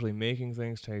process of actually making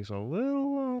things takes a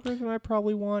little longer than I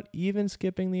probably want, even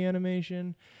skipping the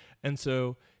animation. And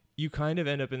so you kind of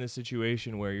end up in this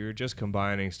situation where you're just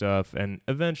combining stuff, and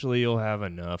eventually you'll have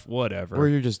enough, whatever. Or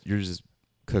you're just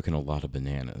cooking a lot of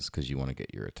bananas because you want to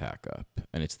get your attack up,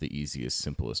 and it's the easiest,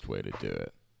 simplest way to do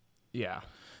it. Yeah.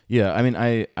 Yeah, I mean,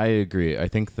 I agree. I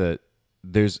think that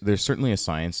there's certainly a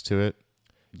science to it.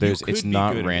 It's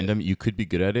not random. You could be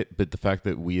good at it, but the fact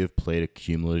that we have played a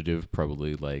cumulative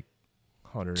probably like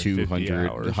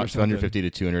 150 to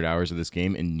 200 hours of this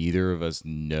game, and neither of us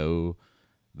know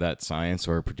that science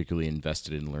or are particularly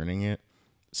invested in learning it,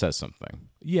 says something.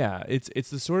 Yeah,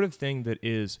 it's the sort of thing that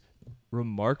is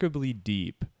remarkably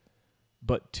deep,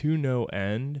 but to no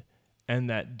end, and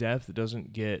that depth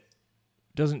doesn't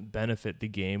benefit the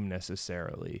game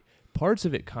necessarily. Parts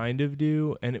of it kind of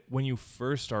do, and when you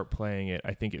first start playing it,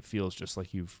 I think it feels just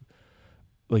like you've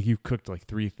cooked like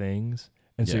 3 things,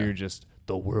 and so you're just,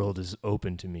 the world is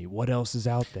open to me. What else is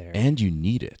out there? And you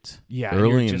need it. Yeah,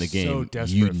 early in the game, so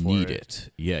you need it.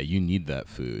 Yeah, you need that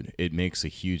food. It makes a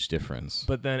huge difference.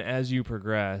 But then as you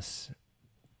progress,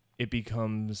 it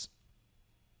becomes,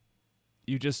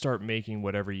 you just start making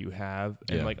whatever you have,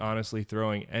 and like honestly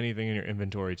throwing anything in your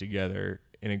inventory together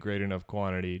in a great enough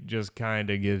quantity just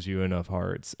kind of gives you enough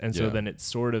hearts. And so then it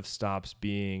sort of stops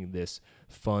being this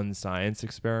fun science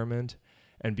experiment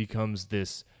and becomes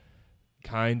this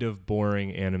kind of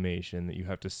boring animation that you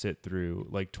have to sit through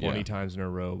like 20 times in a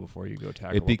row before you go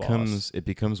tackle a boss. It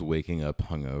becomes waking up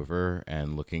hungover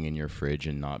and looking in your fridge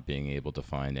and not being able to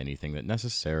find anything that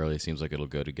necessarily seems like it'll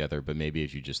go together, but maybe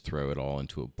if you just throw it all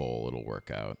into a bowl, it'll work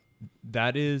out.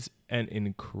 That is an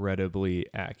incredibly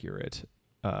accurate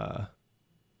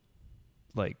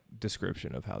like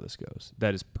description of how this goes.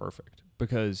 That is perfect,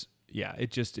 because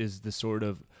it just is the sort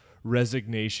of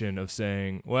resignation of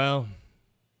saying, well,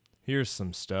 here's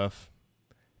some stuff,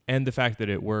 and the fact that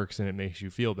it works and it makes you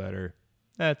feel better,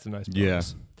 that's a nice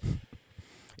bonus.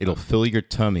 It'll fill your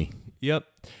tummy. Yep.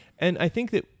 And I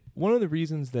think that one of the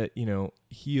reasons that,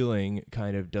 healing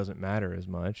kind of doesn't matter as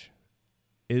much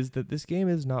is that this game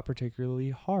is not particularly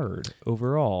hard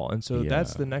overall. And so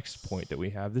that's the next point that we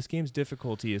have. This game's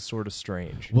difficulty is sort of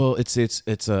strange. Well,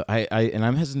 and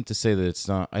I'm hesitant to say that it's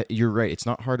not, you're right, it's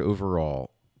not hard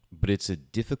overall, but it's a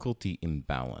difficulty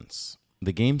imbalance.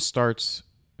 The game starts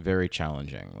very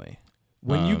challengingly.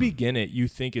 When you begin it, you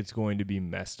think it's going to be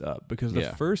messed up, because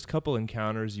the first couple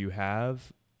encounters you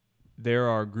have, there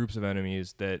are groups of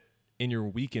enemies that in your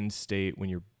weakened state, when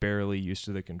you're barely used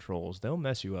to the controls, they'll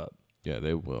mess you up. Yeah,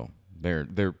 they will.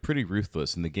 They're pretty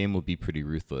ruthless, and the game will be pretty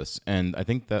ruthless. And I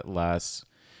think that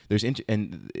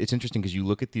and it's interesting because you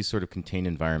look at these sort of contained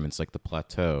environments like the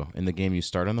plateau. In the game, you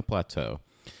start on the plateau,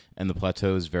 and the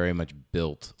plateau is very much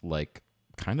built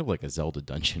kind of like a Zelda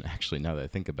dungeon, actually, now that I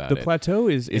think about it. The plateau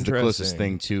is the closest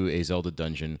thing to a Zelda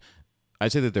dungeon.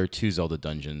 I'd say that there are 2 Zelda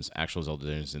dungeons, actual Zelda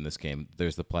dungeons in this game.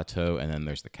 There's the plateau, and then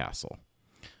there's the castle.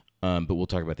 But we'll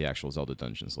talk about the actual Zelda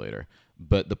dungeons later.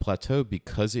 But the plateau,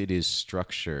 because it is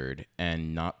structured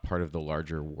and not part of the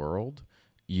larger world,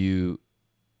 you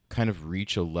kind of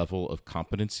reach a level of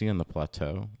competency on the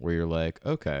plateau where you're like,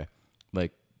 okay,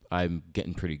 like I'm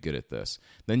getting pretty good at this.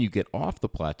 Then you get off the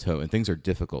plateau and things are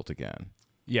difficult again.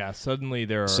 Yeah, suddenly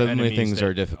enemies things that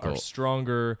are difficult,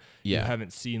 stronger. Yeah. You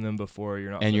haven't seen them before.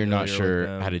 You're not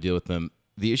sure how to deal with them.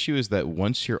 The issue is that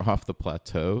once you're off the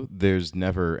plateau, there's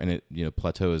never, and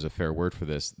plateau is a fair word for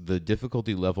this, the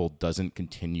difficulty level doesn't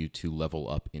continue to level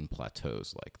up in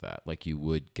plateaus like that, like you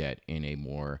would get in a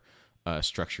more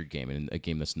structured game, in a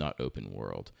game that's not open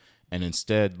world. And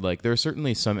instead, there are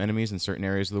certainly some enemies in certain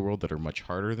areas of the world that are much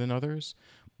harder than others,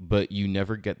 but you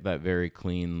never get that very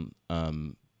clean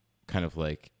kind of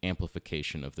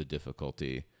amplification of the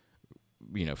difficulty,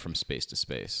 from space to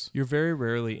space. You're very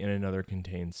rarely in another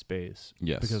contained space.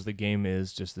 Yes. Because the game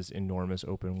is just this enormous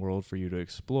open world for you to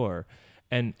explore.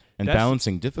 And And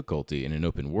balancing difficulty in an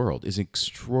open world is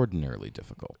extraordinarily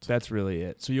difficult. That's really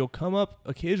it. So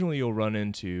occasionally you'll run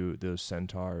into those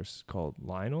centaurs called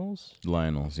Lionels.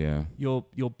 Lionels, yeah.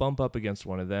 You'll bump up against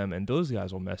one of them, and those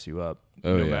guys will mess you up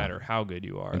no matter how good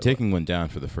you are. And taking one down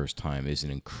for the first time is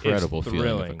an incredible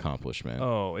feeling of accomplishment.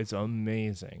 Oh, it's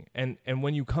amazing. And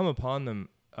when you come upon them,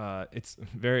 it's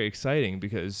very exciting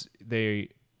because they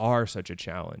are such a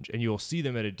challenge, and you'll see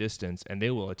them at a distance, and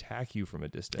they will attack you from a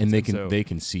distance. And they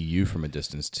can see you from a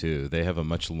distance too. They have a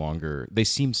much longer. They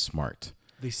seem smart.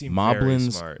 They seem very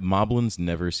smart. Moblins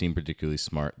never seem particularly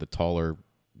smart. The taller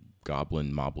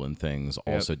moblin things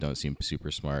also don't seem super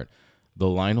smart. The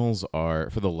Lionels are,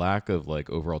 for the lack of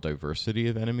like overall diversity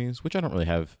of enemies, which I don't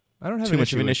have too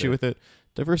much of an issue with it.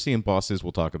 Diversity in bosses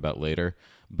we'll talk about later,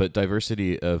 but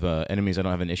diversity of enemies I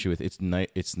don't have an issue with.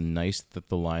 It's nice that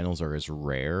the Lionels are as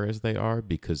rare as they are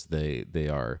because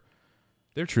they're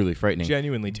truly frightening,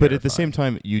 genuinely terrifying. But at the same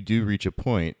time, you do reach a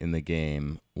point in the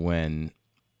game when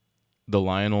the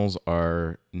Lionels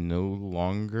are no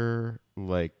longer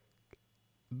like,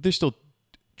 they're still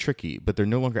tricky, but they're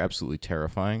no longer absolutely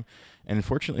terrifying. And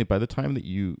unfortunately, by the time that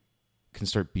you can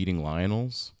start beating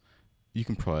Lionels, you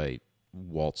can probably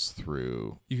waltz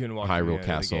through Hyrule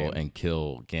Castle and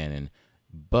kill Ganon,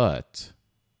 but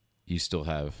you still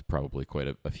have probably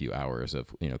quite a few hours of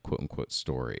quote unquote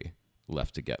story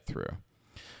left to get through.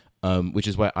 Which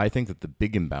is why I think that the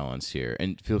big imbalance here,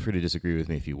 and feel free to disagree with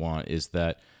me if you want, is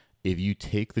that if you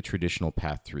take the traditional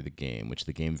path through the game, which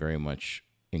the game very much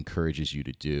encourages you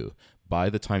to do, by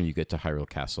the time you get to Hyrule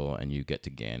Castle and you get to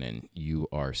Ganon, you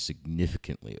are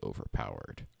significantly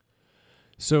overpowered.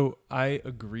 So I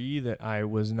agree that I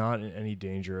was not in any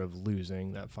danger of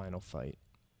losing that final fight.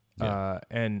 Yeah.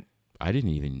 And I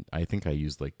think I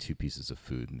used like 2 pieces of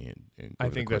food I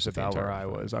think that's about where I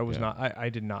was. I was not, I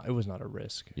did not, it was not a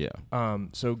risk. Yeah.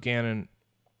 So Ganon,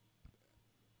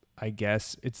 I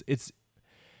guess it's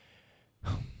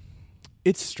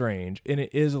strange, and it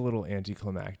is a little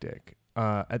anticlimactic.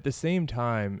 At the same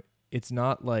time, it's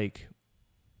not like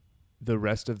the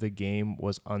rest of the game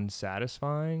was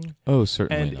unsatisfying. Oh,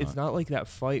 certainly and not. It's not like that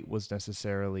fight was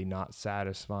necessarily not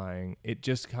satisfying. It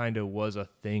just kind of was a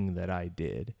thing that I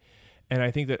did. And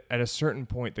I think that at a certain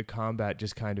point, the combat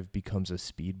just kind of becomes a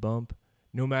speed bump,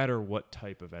 no matter what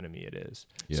type of enemy it is.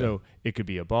 Yeah. So it could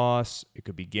be a boss, it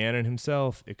could be Ganon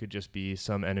himself, it could just be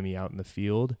some enemy out in the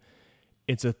field.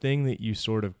 It's a thing that you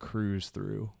sort of cruise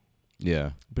through.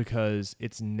 Yeah. Because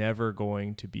it's never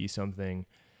going to be something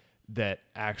that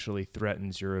actually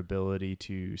threatens your ability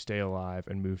to stay alive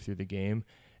and move through the game.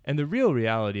 And the real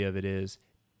reality of it is,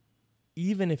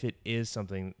 even if it is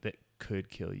something that could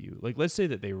kill you, like let's say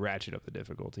that they ratchet up the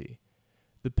difficulty,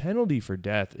 the penalty for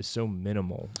death is so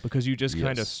minimal because you just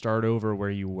kind of start over where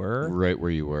you were. Right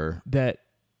where you were. That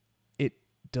it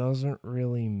doesn't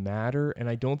really matter. And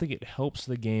I don't think it helps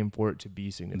the game for it to be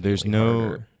significantly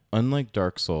harder. Unlike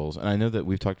Dark Souls, and I know that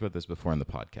we've talked about this before on the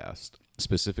podcast,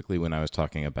 specifically when I was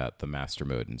talking about the Master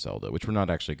Mode in Zelda, which we're not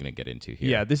actually going to get into here.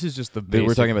 Yeah, this is just the basic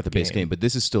We're talking about the base game, but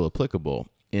this is still applicable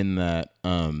in that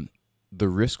the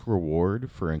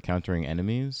risk-reward for encountering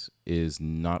enemies is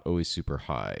not always super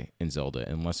high in Zelda,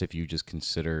 unless if you just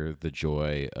consider the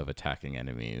joy of attacking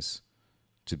enemies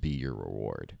to be your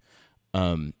reward.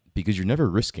 Because you're never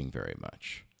risking very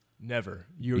much. Never.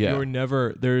 You're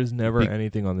never. There is never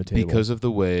anything on the table because of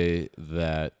the way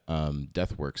that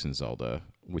death works in Zelda,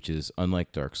 which is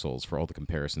unlike Dark Souls. For all the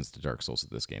comparisons to Dark Souls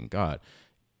that this game got,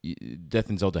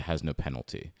 death in Zelda has no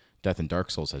penalty. Death in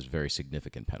Dark Souls has very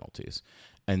significant penalties,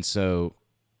 and so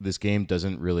this game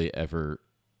doesn't really ever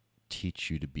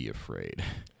teach you to be afraid.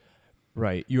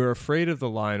 Right. You're afraid of the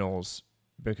Lionels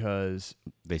because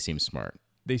they seem smart.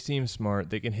 They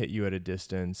can hit you at a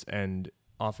distance, and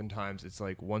oftentimes it's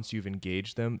like once you've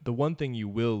engaged them, the one thing you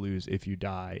will lose if you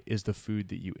die is the food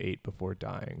that you ate before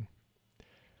dying.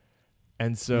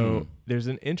 And so there's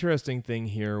an interesting thing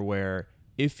here where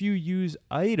if you use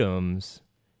items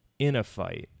in a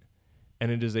fight and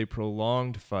it is a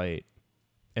prolonged fight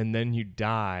and then you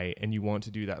die and you want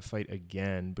to do that fight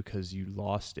again because you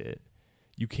lost it,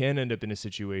 you can end up in a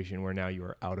situation where now you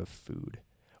are out of food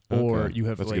or you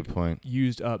have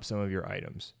used up some of your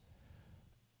items.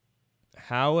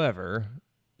 However,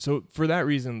 so for that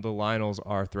reason, the Lionels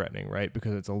are threatening, right?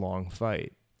 Because it's a long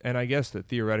fight. And I guess that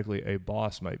theoretically a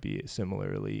boss might be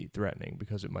similarly threatening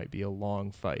because it might be a long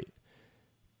fight.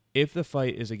 If the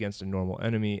fight is against a normal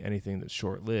enemy, anything that's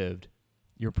short-lived,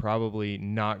 you're probably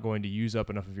not going to use up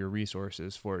enough of your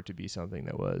resources for it to be something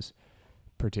that was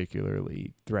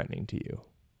particularly threatening to you.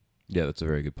 Yeah, that's a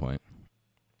very good point.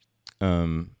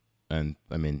 And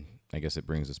I mean, I guess it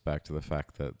brings us back to the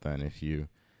fact that then if you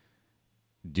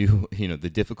the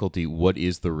difficulty, what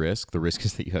is the risk? The risk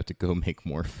is that you have to go make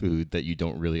more food that you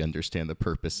don't really understand the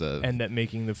purpose of. And that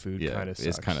making the food kind of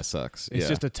sucks. It kind of sucks. It's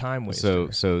just a time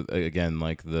waster. So again,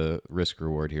 like the risk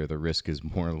reward here, the risk is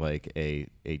more like a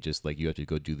just like you have to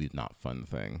go do the not fun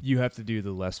thing. You have to do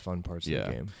the less fun parts of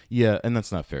the game. Yeah, and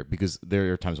that's not fair because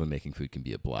there are times when making food can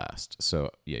be a blast.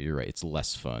 So yeah, you're right. It's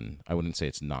less fun. I wouldn't say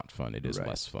it's not fun. It is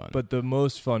less fun. But the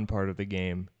most fun part of the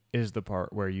game is the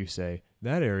part where you say,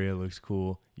 that area looks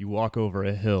cool. You walk over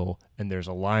a hill and there's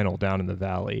a Lionel down in the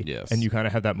valley. Yes. And you kind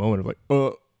of have that moment of like,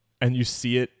 and you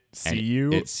see it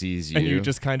you. It sees you. And you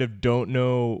just kind of don't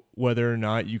know whether or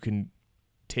not you can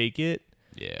take it.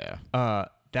 Yeah.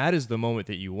 That is the moment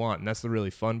that you want. And that's the really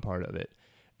fun part of it.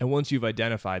 And once you've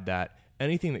identified that,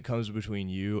 anything that comes between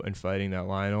you and fighting that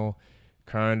Lionel,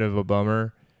 kind of a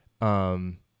bummer.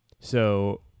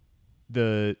 So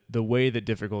the way that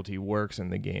difficulty works in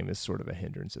the game is sort of a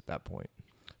hindrance at that point.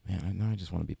 Man, now I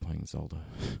just want to be playing Zelda.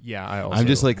 Yeah, I'm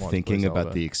just like thinking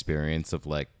about the experience of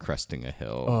like cresting a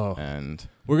hill, and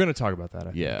we're gonna talk about that.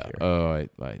 I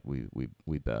think,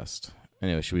 we best.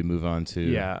 Anyway, should we move on to?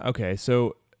 Yeah. Okay.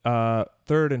 So,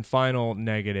 third and final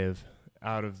negative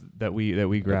out of that we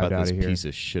grabbed about out this of here. Piece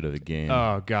of shit of a game.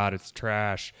 Oh God, it's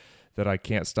trash that I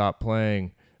can't stop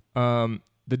playing.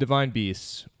 The Divine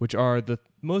Beasts, which are the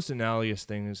most analogous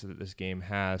things that this game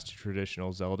has to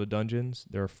traditional Zelda dungeons.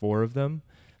 There are 4 of them.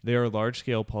 They are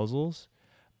large-scale puzzles,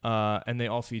 and they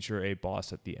all feature a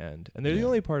boss at the end. And they're the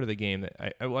only part of the game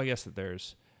that I guess that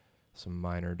there's some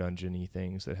minor dungeon-y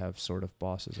things that have sort of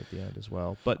bosses at the end as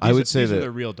well. But I would say these that are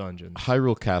the real dungeons.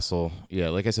 Hyrule Castle,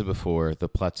 like I said before, the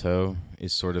plateau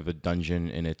is sort of a dungeon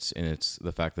in its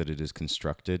the fact that it is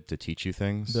constructed to teach you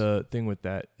things. The thing with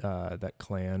that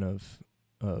clan of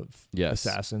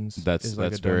assassins. That's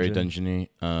like very dungeony.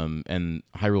 And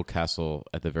Hyrule Castle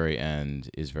at the very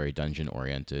end is very dungeon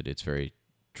oriented. It's very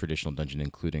traditional dungeon,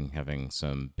 including having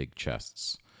some big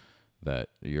chests that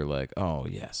you're like, oh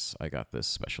yes, I got this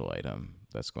special item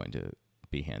that's going to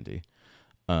be handy.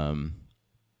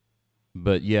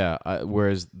 But yeah,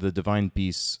 whereas the Divine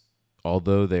Beasts,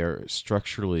 although they are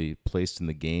structurally placed in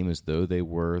the game as though they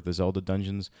were the Zelda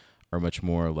dungeons, are much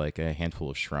more like a handful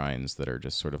of shrines that are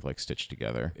just sort of like stitched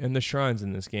together. And the shrines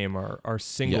in this game are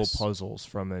single puzzles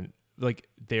from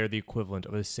they're the equivalent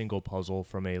of a single puzzle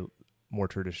from a more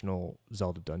traditional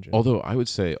Zelda dungeon. Although I would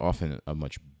say often a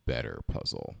much better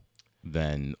puzzle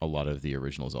than a lot of the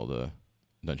original Zelda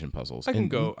dungeon puzzles. I can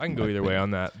go either way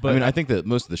on that. But I mean, I think that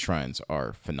most of the shrines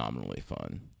are phenomenally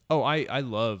fun. Oh, I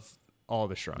love all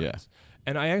the shrines. Yeah.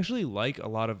 And I actually like a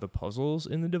lot of the puzzles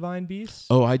in the Divine Beasts.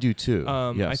 Oh, I do too.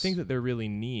 Yes. I think that they're really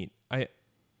neat.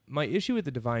 My issue with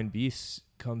the Divine Beasts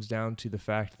comes down to the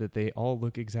fact that they all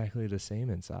look exactly the same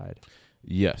inside.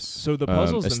 Yes. So the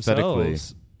puzzles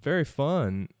themselves, very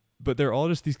fun, but they're all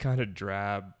just these kind of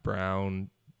drab brown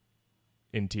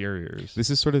interiors. This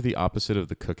is sort of the opposite of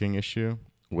the cooking issue,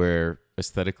 where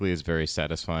aesthetically it's very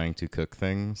satisfying to cook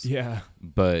things. Yeah.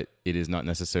 But it is not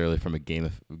necessarily from a game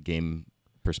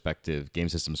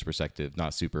systems perspective,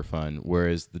 not super fun.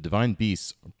 Whereas the Divine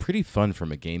Beasts are pretty fun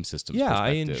from a game systems perspective. Yeah, I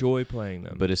enjoy playing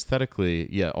them. But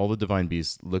aesthetically, all the Divine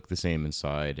Beasts look the same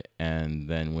inside. And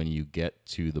then when you get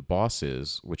to the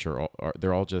bosses, which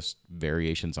they're all just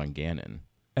variations on Ganon.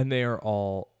 And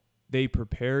they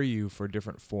prepare you for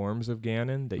different forms of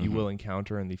Ganon that you will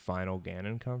encounter in the final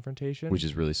Ganon confrontation. Which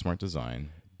is really smart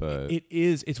design. But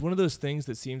it's one of those things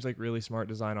that seems like really smart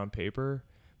design on paper.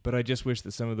 But I just wish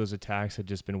that some of those attacks had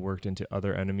just been worked into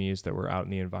other enemies that were out in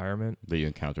the environment that you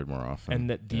encountered more often, and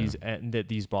that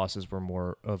these bosses were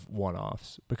more of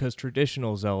one-offs. Because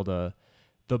traditional Zelda,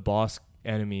 the boss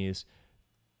enemies,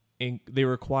 they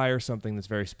require something that's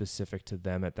very specific to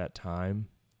them at that time.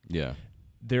 Yeah,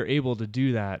 they're able to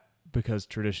do that because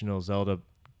traditional Zelda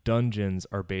dungeons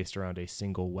are based around a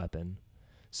single weapon.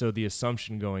 So the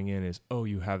assumption going in is, oh,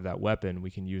 you have that weapon.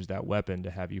 We can use that weapon to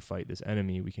have you fight this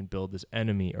enemy. We can build this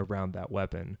enemy around that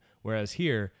weapon. Whereas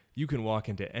here, you can walk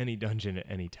into any dungeon at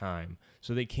any time.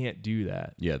 So they can't do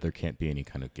that. Yeah, there can't be any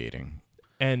kind of gating.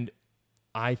 And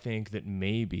I think that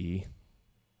maybe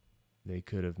they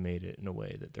could have made it in a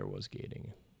way that there was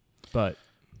gating. But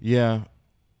yeah,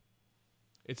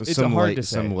 it's hard to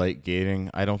say. Some light gating.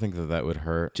 I don't think that would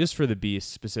hurt. Just for the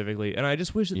beasts specifically. And I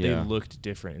just wish that they looked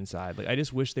different inside. Like I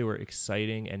just wish they were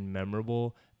exciting and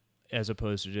memorable as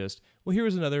opposed to just, well, here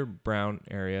was another brown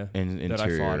area and that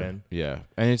interior, I fought in. Yeah,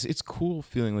 and it's cool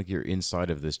feeling like you're inside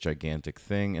of this gigantic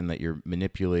thing and that you're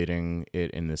manipulating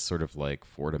it in this sort of like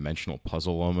 4-dimensional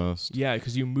puzzle almost. Yeah,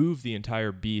 because you move the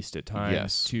entire beast at times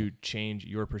Yes. to change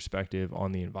your perspective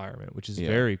on the environment, which is Yeah.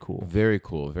 very cool. Very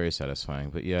cool, very satisfying.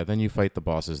 But yeah, then you fight the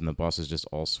bosses, and the bosses just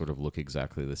all sort of look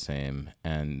exactly the same,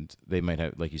 and they might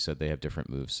have, like you said, they have different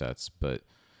move sets, but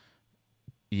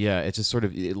yeah, it's just sort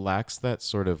of, it lacks that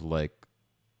sort of like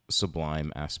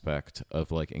sublime aspect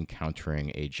of like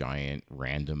encountering a giant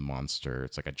random monster.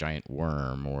 It's like a giant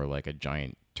worm or like a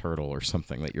giant turtle or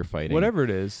something that you're fighting. Whatever it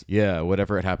is. Yeah,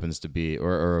 whatever it happens to be,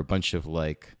 or a bunch of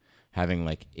like having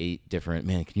like 8 different,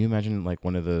 man, can you imagine like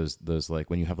one of those like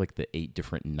when you have like the 8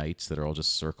 different knights that are all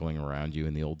just circling around you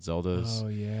in the old Zeldas? Oh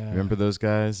yeah. Remember those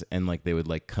guys? And like they would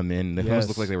like come in, they almost Yes.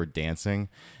 looked like they were dancing,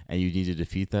 and you need to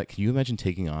defeat that. Can you imagine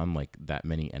taking on like that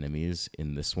many enemies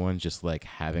in this one, just like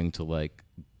having to like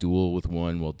duel with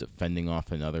one while defending off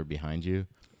another behind you?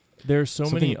 There's so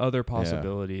many Something- other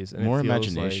possibilities. And More it feels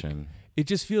imagination. it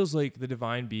just feels like the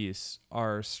divine beasts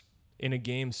are in a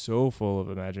game so full of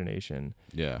imagination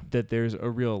Yeah. that there's a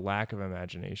real lack of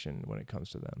imagination when it comes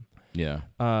to them. Yeah.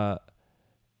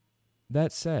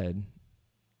 That said,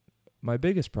 my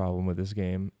biggest problem with this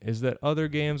game is that other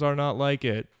games are not like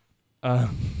it.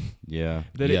 Yeah.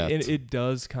 That Yet. it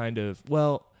does kind of,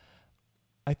 well,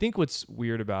 I think what's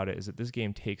weird about it is that this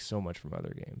game takes so much from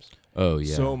other games. Oh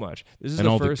yeah. So much. This is and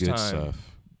the all first the good time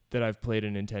stuff. that I've played a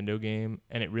Nintendo game,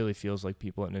 and it really feels like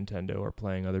people at Nintendo are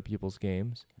playing other people's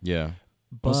games. Yeah.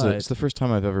 But Also, it's the first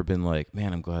time I've ever been like,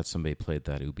 man, I'm glad somebody played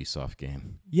that Ubisoft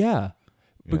game. yeah,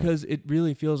 Yeah. because it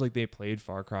really feels like they played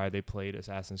Far Cry, they played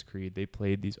Assassin's Creed, they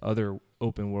played these other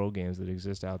open world games that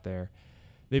exist out there.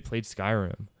 They played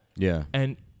Skyrim. Yeah.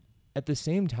 And at the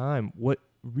same time, what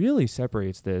really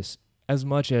separates this, as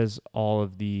much as all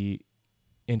of the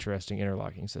interesting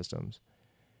interlocking systems,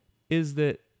 is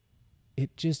that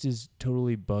it just is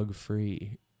totally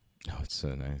bug-free. Oh, it's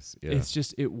so nice. Yeah. It's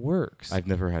just, it works. I've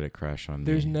never had it crash on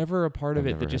There's me. never a part of I've it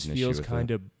never that had just an issue feels with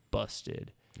kind of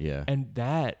busted. Yeah. And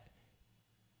that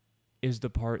is the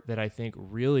part that I think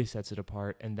really sets it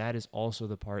apart, and that is also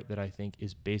the part that I think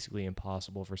is basically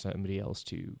impossible for somebody else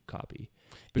to copy.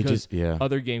 Because yeah.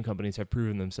 other game companies have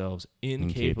proven themselves incapable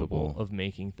Incapable. of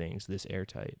making things this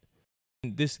airtight.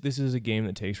 This is a game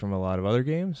that takes from a lot of other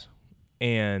games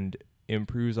and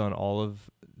improves on all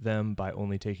of them by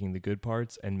only taking the good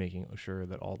parts and making sure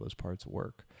that all those parts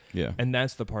work. Yeah. And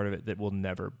that's the part of it that will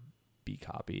never be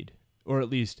copied, or at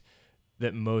least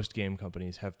that most game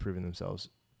companies have proven themselves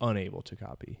unable to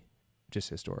copy, just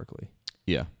historically.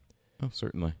 Yeah. Oh,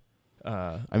 certainly.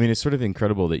 Uh, I mean, it's sort of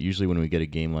incredible that usually when we get a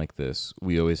game like this,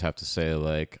 we always have to say,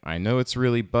 like, I know it's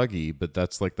really buggy, but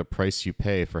that's like the price you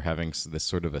pay for having this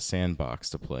sort of a sandbox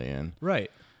to play in.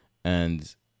 right.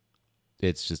 And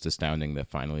it's just astounding that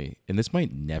finally, and this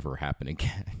might never happen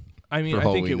again. I mean, For I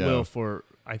all think we it know. will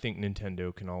I think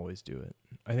Nintendo can always do it.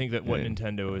 I think that what Yeah.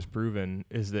 Nintendo has proven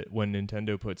is that when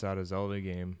Nintendo puts out a Zelda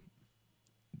game,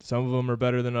 some of them are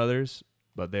better than others,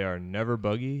 but they are never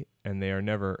buggy and they are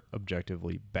never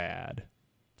objectively bad.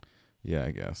 Yeah,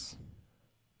 I guess.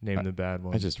 Name the bad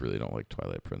one. I just really don't like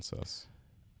Twilight Princess.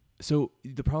 So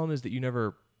the problem is that you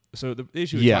never. So the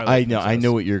issue. With Yeah, Twilight I know. I Princess-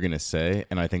 know what you're gonna say,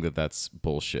 and I think that that's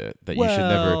bullshit. That you should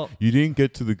never. Well- You didn't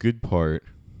get to the good part.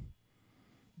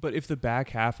 But if the back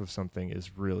half of something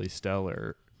is really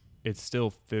stellar, it's still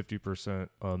 50%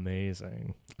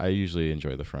 amazing. I usually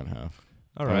enjoy the front half.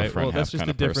 All I'm a right. front Well, that's half just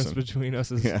the kinda difference person. between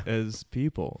us as, Yeah. as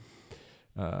people.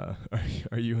 Are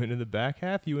you into the back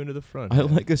half? You into the front? I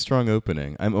half? like a strong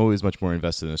opening. I'm always much more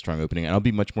invested in a strong opening, and I'll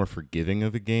be much more forgiving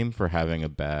of a game for having a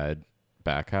bad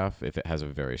back half if it has a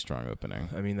very strong opening.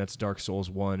 I mean, that's Dark Souls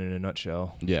 1 in a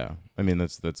nutshell. Yeah, I mean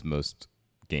that's most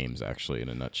games actually in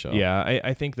a nutshell. Yeah,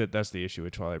 I think that's the issue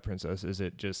with Twilight Princess is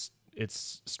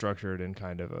it's structured in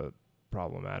kind of a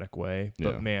problematic way.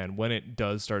 But Yeah. man, when it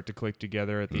does start to click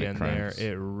together at the And it end cranks.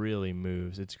 there, it really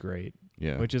moves. It's great,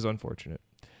 yeah. which is unfortunate.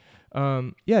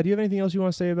 Yeah, do you have anything else you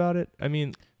want to say about it? I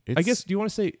mean, I guess, do you want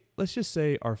to say, let's just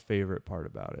say our favorite part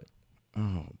about it.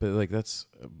 Oh, but like that's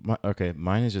okay.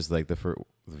 Mine is just like the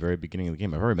very beginning of the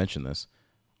game. I've already mentioned this.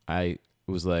 I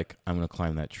was like, I'm gonna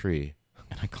climb that tree,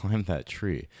 and I climbed that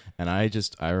tree, and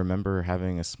I remember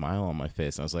having a smile on my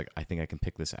face. I was like, I think I can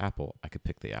pick this apple. I could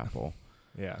pick the apple.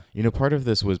 Yeah. You know, part of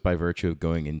this was by virtue of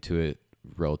going into it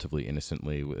relatively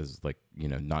innocently, was like, you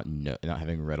know, not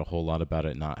having read a whole lot about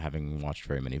it, not having watched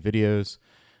very many videos,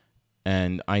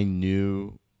 and I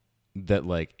knew that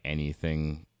like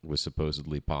anything was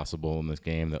supposedly possible in this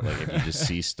game, that like if you just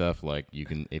see stuff, like you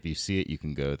can, if you see it, you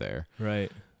can go there.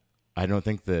 Right. I don't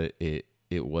think that it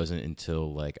it wasn't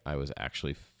until like I was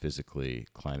actually physically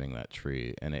climbing that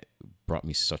tree, and it brought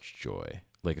me such joy,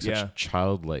 like such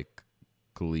childlike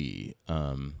glee.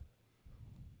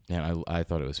 And I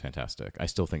thought it was fantastic. I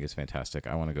still think it's fantastic.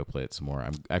 I want to go play it some more.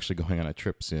 I'm actually going on a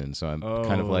trip soon, so I'm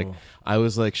kind of like, I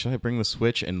was like, should I bring the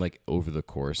Switch? And like over the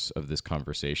course of this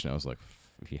conversation, I was like,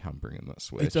 yeah, I'm bringing the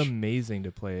Switch. It's amazing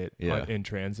to play it in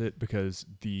transit because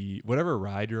whatever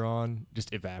ride you're on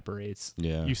just evaporates.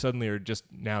 Yeah. You suddenly are just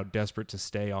now desperate to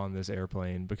stay on this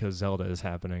airplane because Zelda is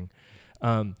happening.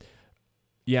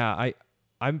 Yeah,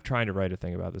 I'm trying to write a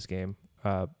thing about this game,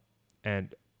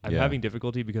 and I'm having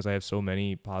difficulty because I have so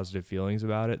many positive feelings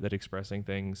about it that expressing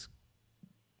things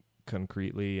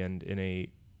concretely and in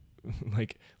a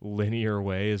like linear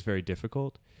way is very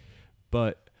difficult.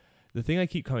 But the thing I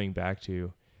keep coming back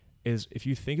to is if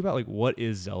you think about like what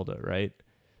is Zelda, right?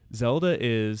 Zelda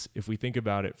is, if we think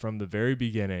about it from the very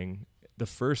beginning, the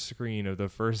first screen of the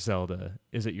first Zelda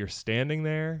is that you're standing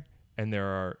there and there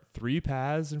are 3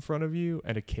 paths in front of you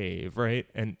and a cave, right?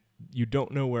 And you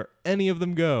don't know where any of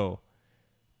them go.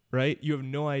 Right? You have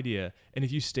no idea. And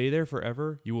if you stay there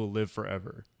forever, you will live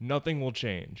forever. Nothing will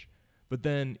change. But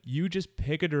then you just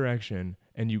pick a direction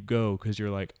and you go because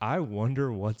you're like, I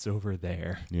wonder what's over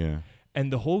there. Yeah.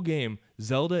 And the whole game,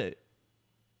 Zelda,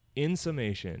 in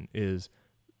summation, is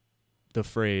the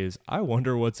phrase, I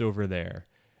wonder what's over there.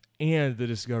 And the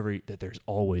discovery that there's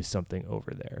always something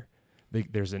over there.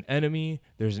 There's an enemy.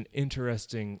 There's an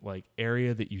interesting like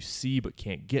area that you see but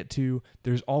can't get to.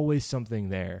 There's always something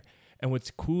there. And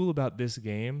what's cool about this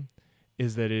game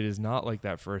is that it is not like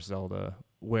that first Zelda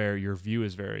where your view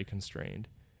is very constrained.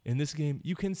 In this game,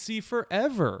 you can see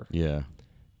forever. Yeah.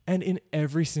 And in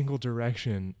every single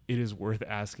direction, it is worth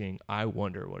asking, I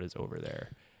wonder what is over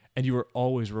there. And you are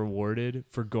always rewarded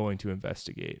for going to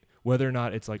investigate. Whether or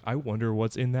not it's like, I wonder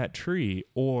what's in that tree,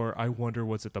 or I wonder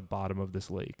what's at the bottom of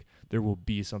this lake. There will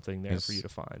be something there for you to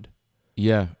find.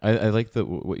 Yeah, I like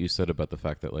what you said about the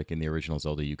fact that like in the original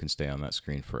Zelda, you can stay on that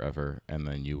screen forever and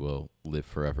then you will live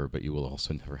forever, but you will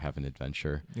also never have an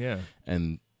adventure. Yeah.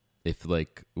 And if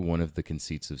like one of the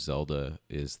conceits of Zelda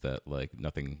is that like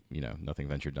nothing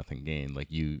ventured, nothing gained, like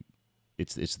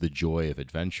it's the joy of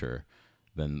adventure,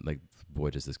 then like boy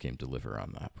does this game deliver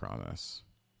on that promise.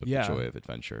 Of the joy of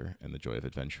adventure and the joy of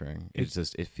adventuring.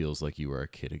 It feels like you are a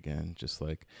kid again. Just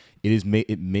like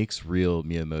it makes real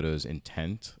Miyamoto's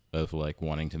intent of like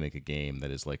wanting to make a game that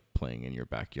is like playing in your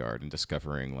backyard and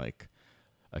discovering like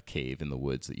a cave in the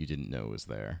woods that you didn't know was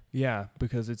there. Yeah,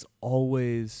 because it's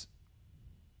always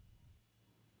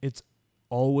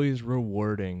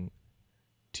rewarding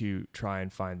to try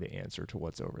and find the answer to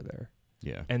what's over there.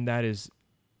 Yeah. And that is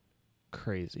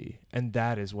crazy. And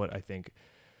that is what I think,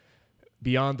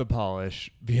 beyond the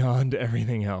polish, beyond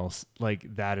everything else, like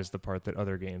that is the part that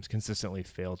other games consistently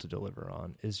fail to deliver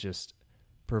on, is just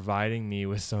providing me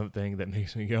with something that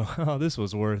makes me go, oh, this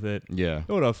was worth it. Yeah.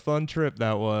 What a fun trip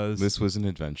that was. This was an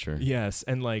adventure. Yes.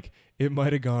 And like it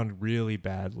might have gone really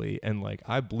badly. And like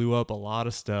I blew up a lot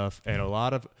of stuff and a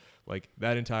lot of like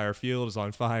that entire field is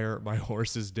on fire. My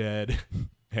horse is dead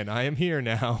and I am here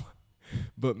now.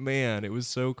 But man, it was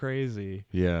so crazy.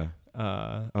 Yeah.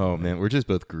 Oh man, we're just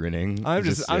both grinning. I'm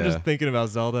just thinking about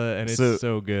Zelda, and it's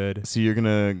so good. So you're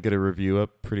gonna get a review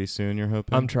up pretty soon, you're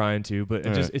hoping? I'm trying to, but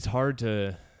it's hard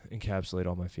to encapsulate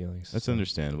all my feelings. That's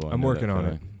understandable. I'm working on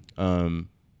it.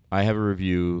 I have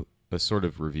a sort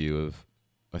of review of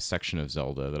a section of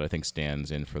Zelda that I think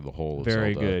stands in for the whole of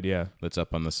Very Zelda. good, yeah. That's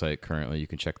up on the site currently. You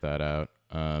can check that out.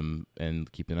 And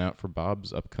keep an eye out for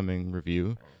Bob's upcoming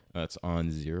review. That's on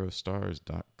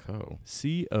zerostars.co.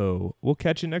 CO. We'll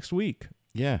catch you next week.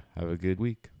 Yeah, have a good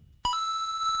week.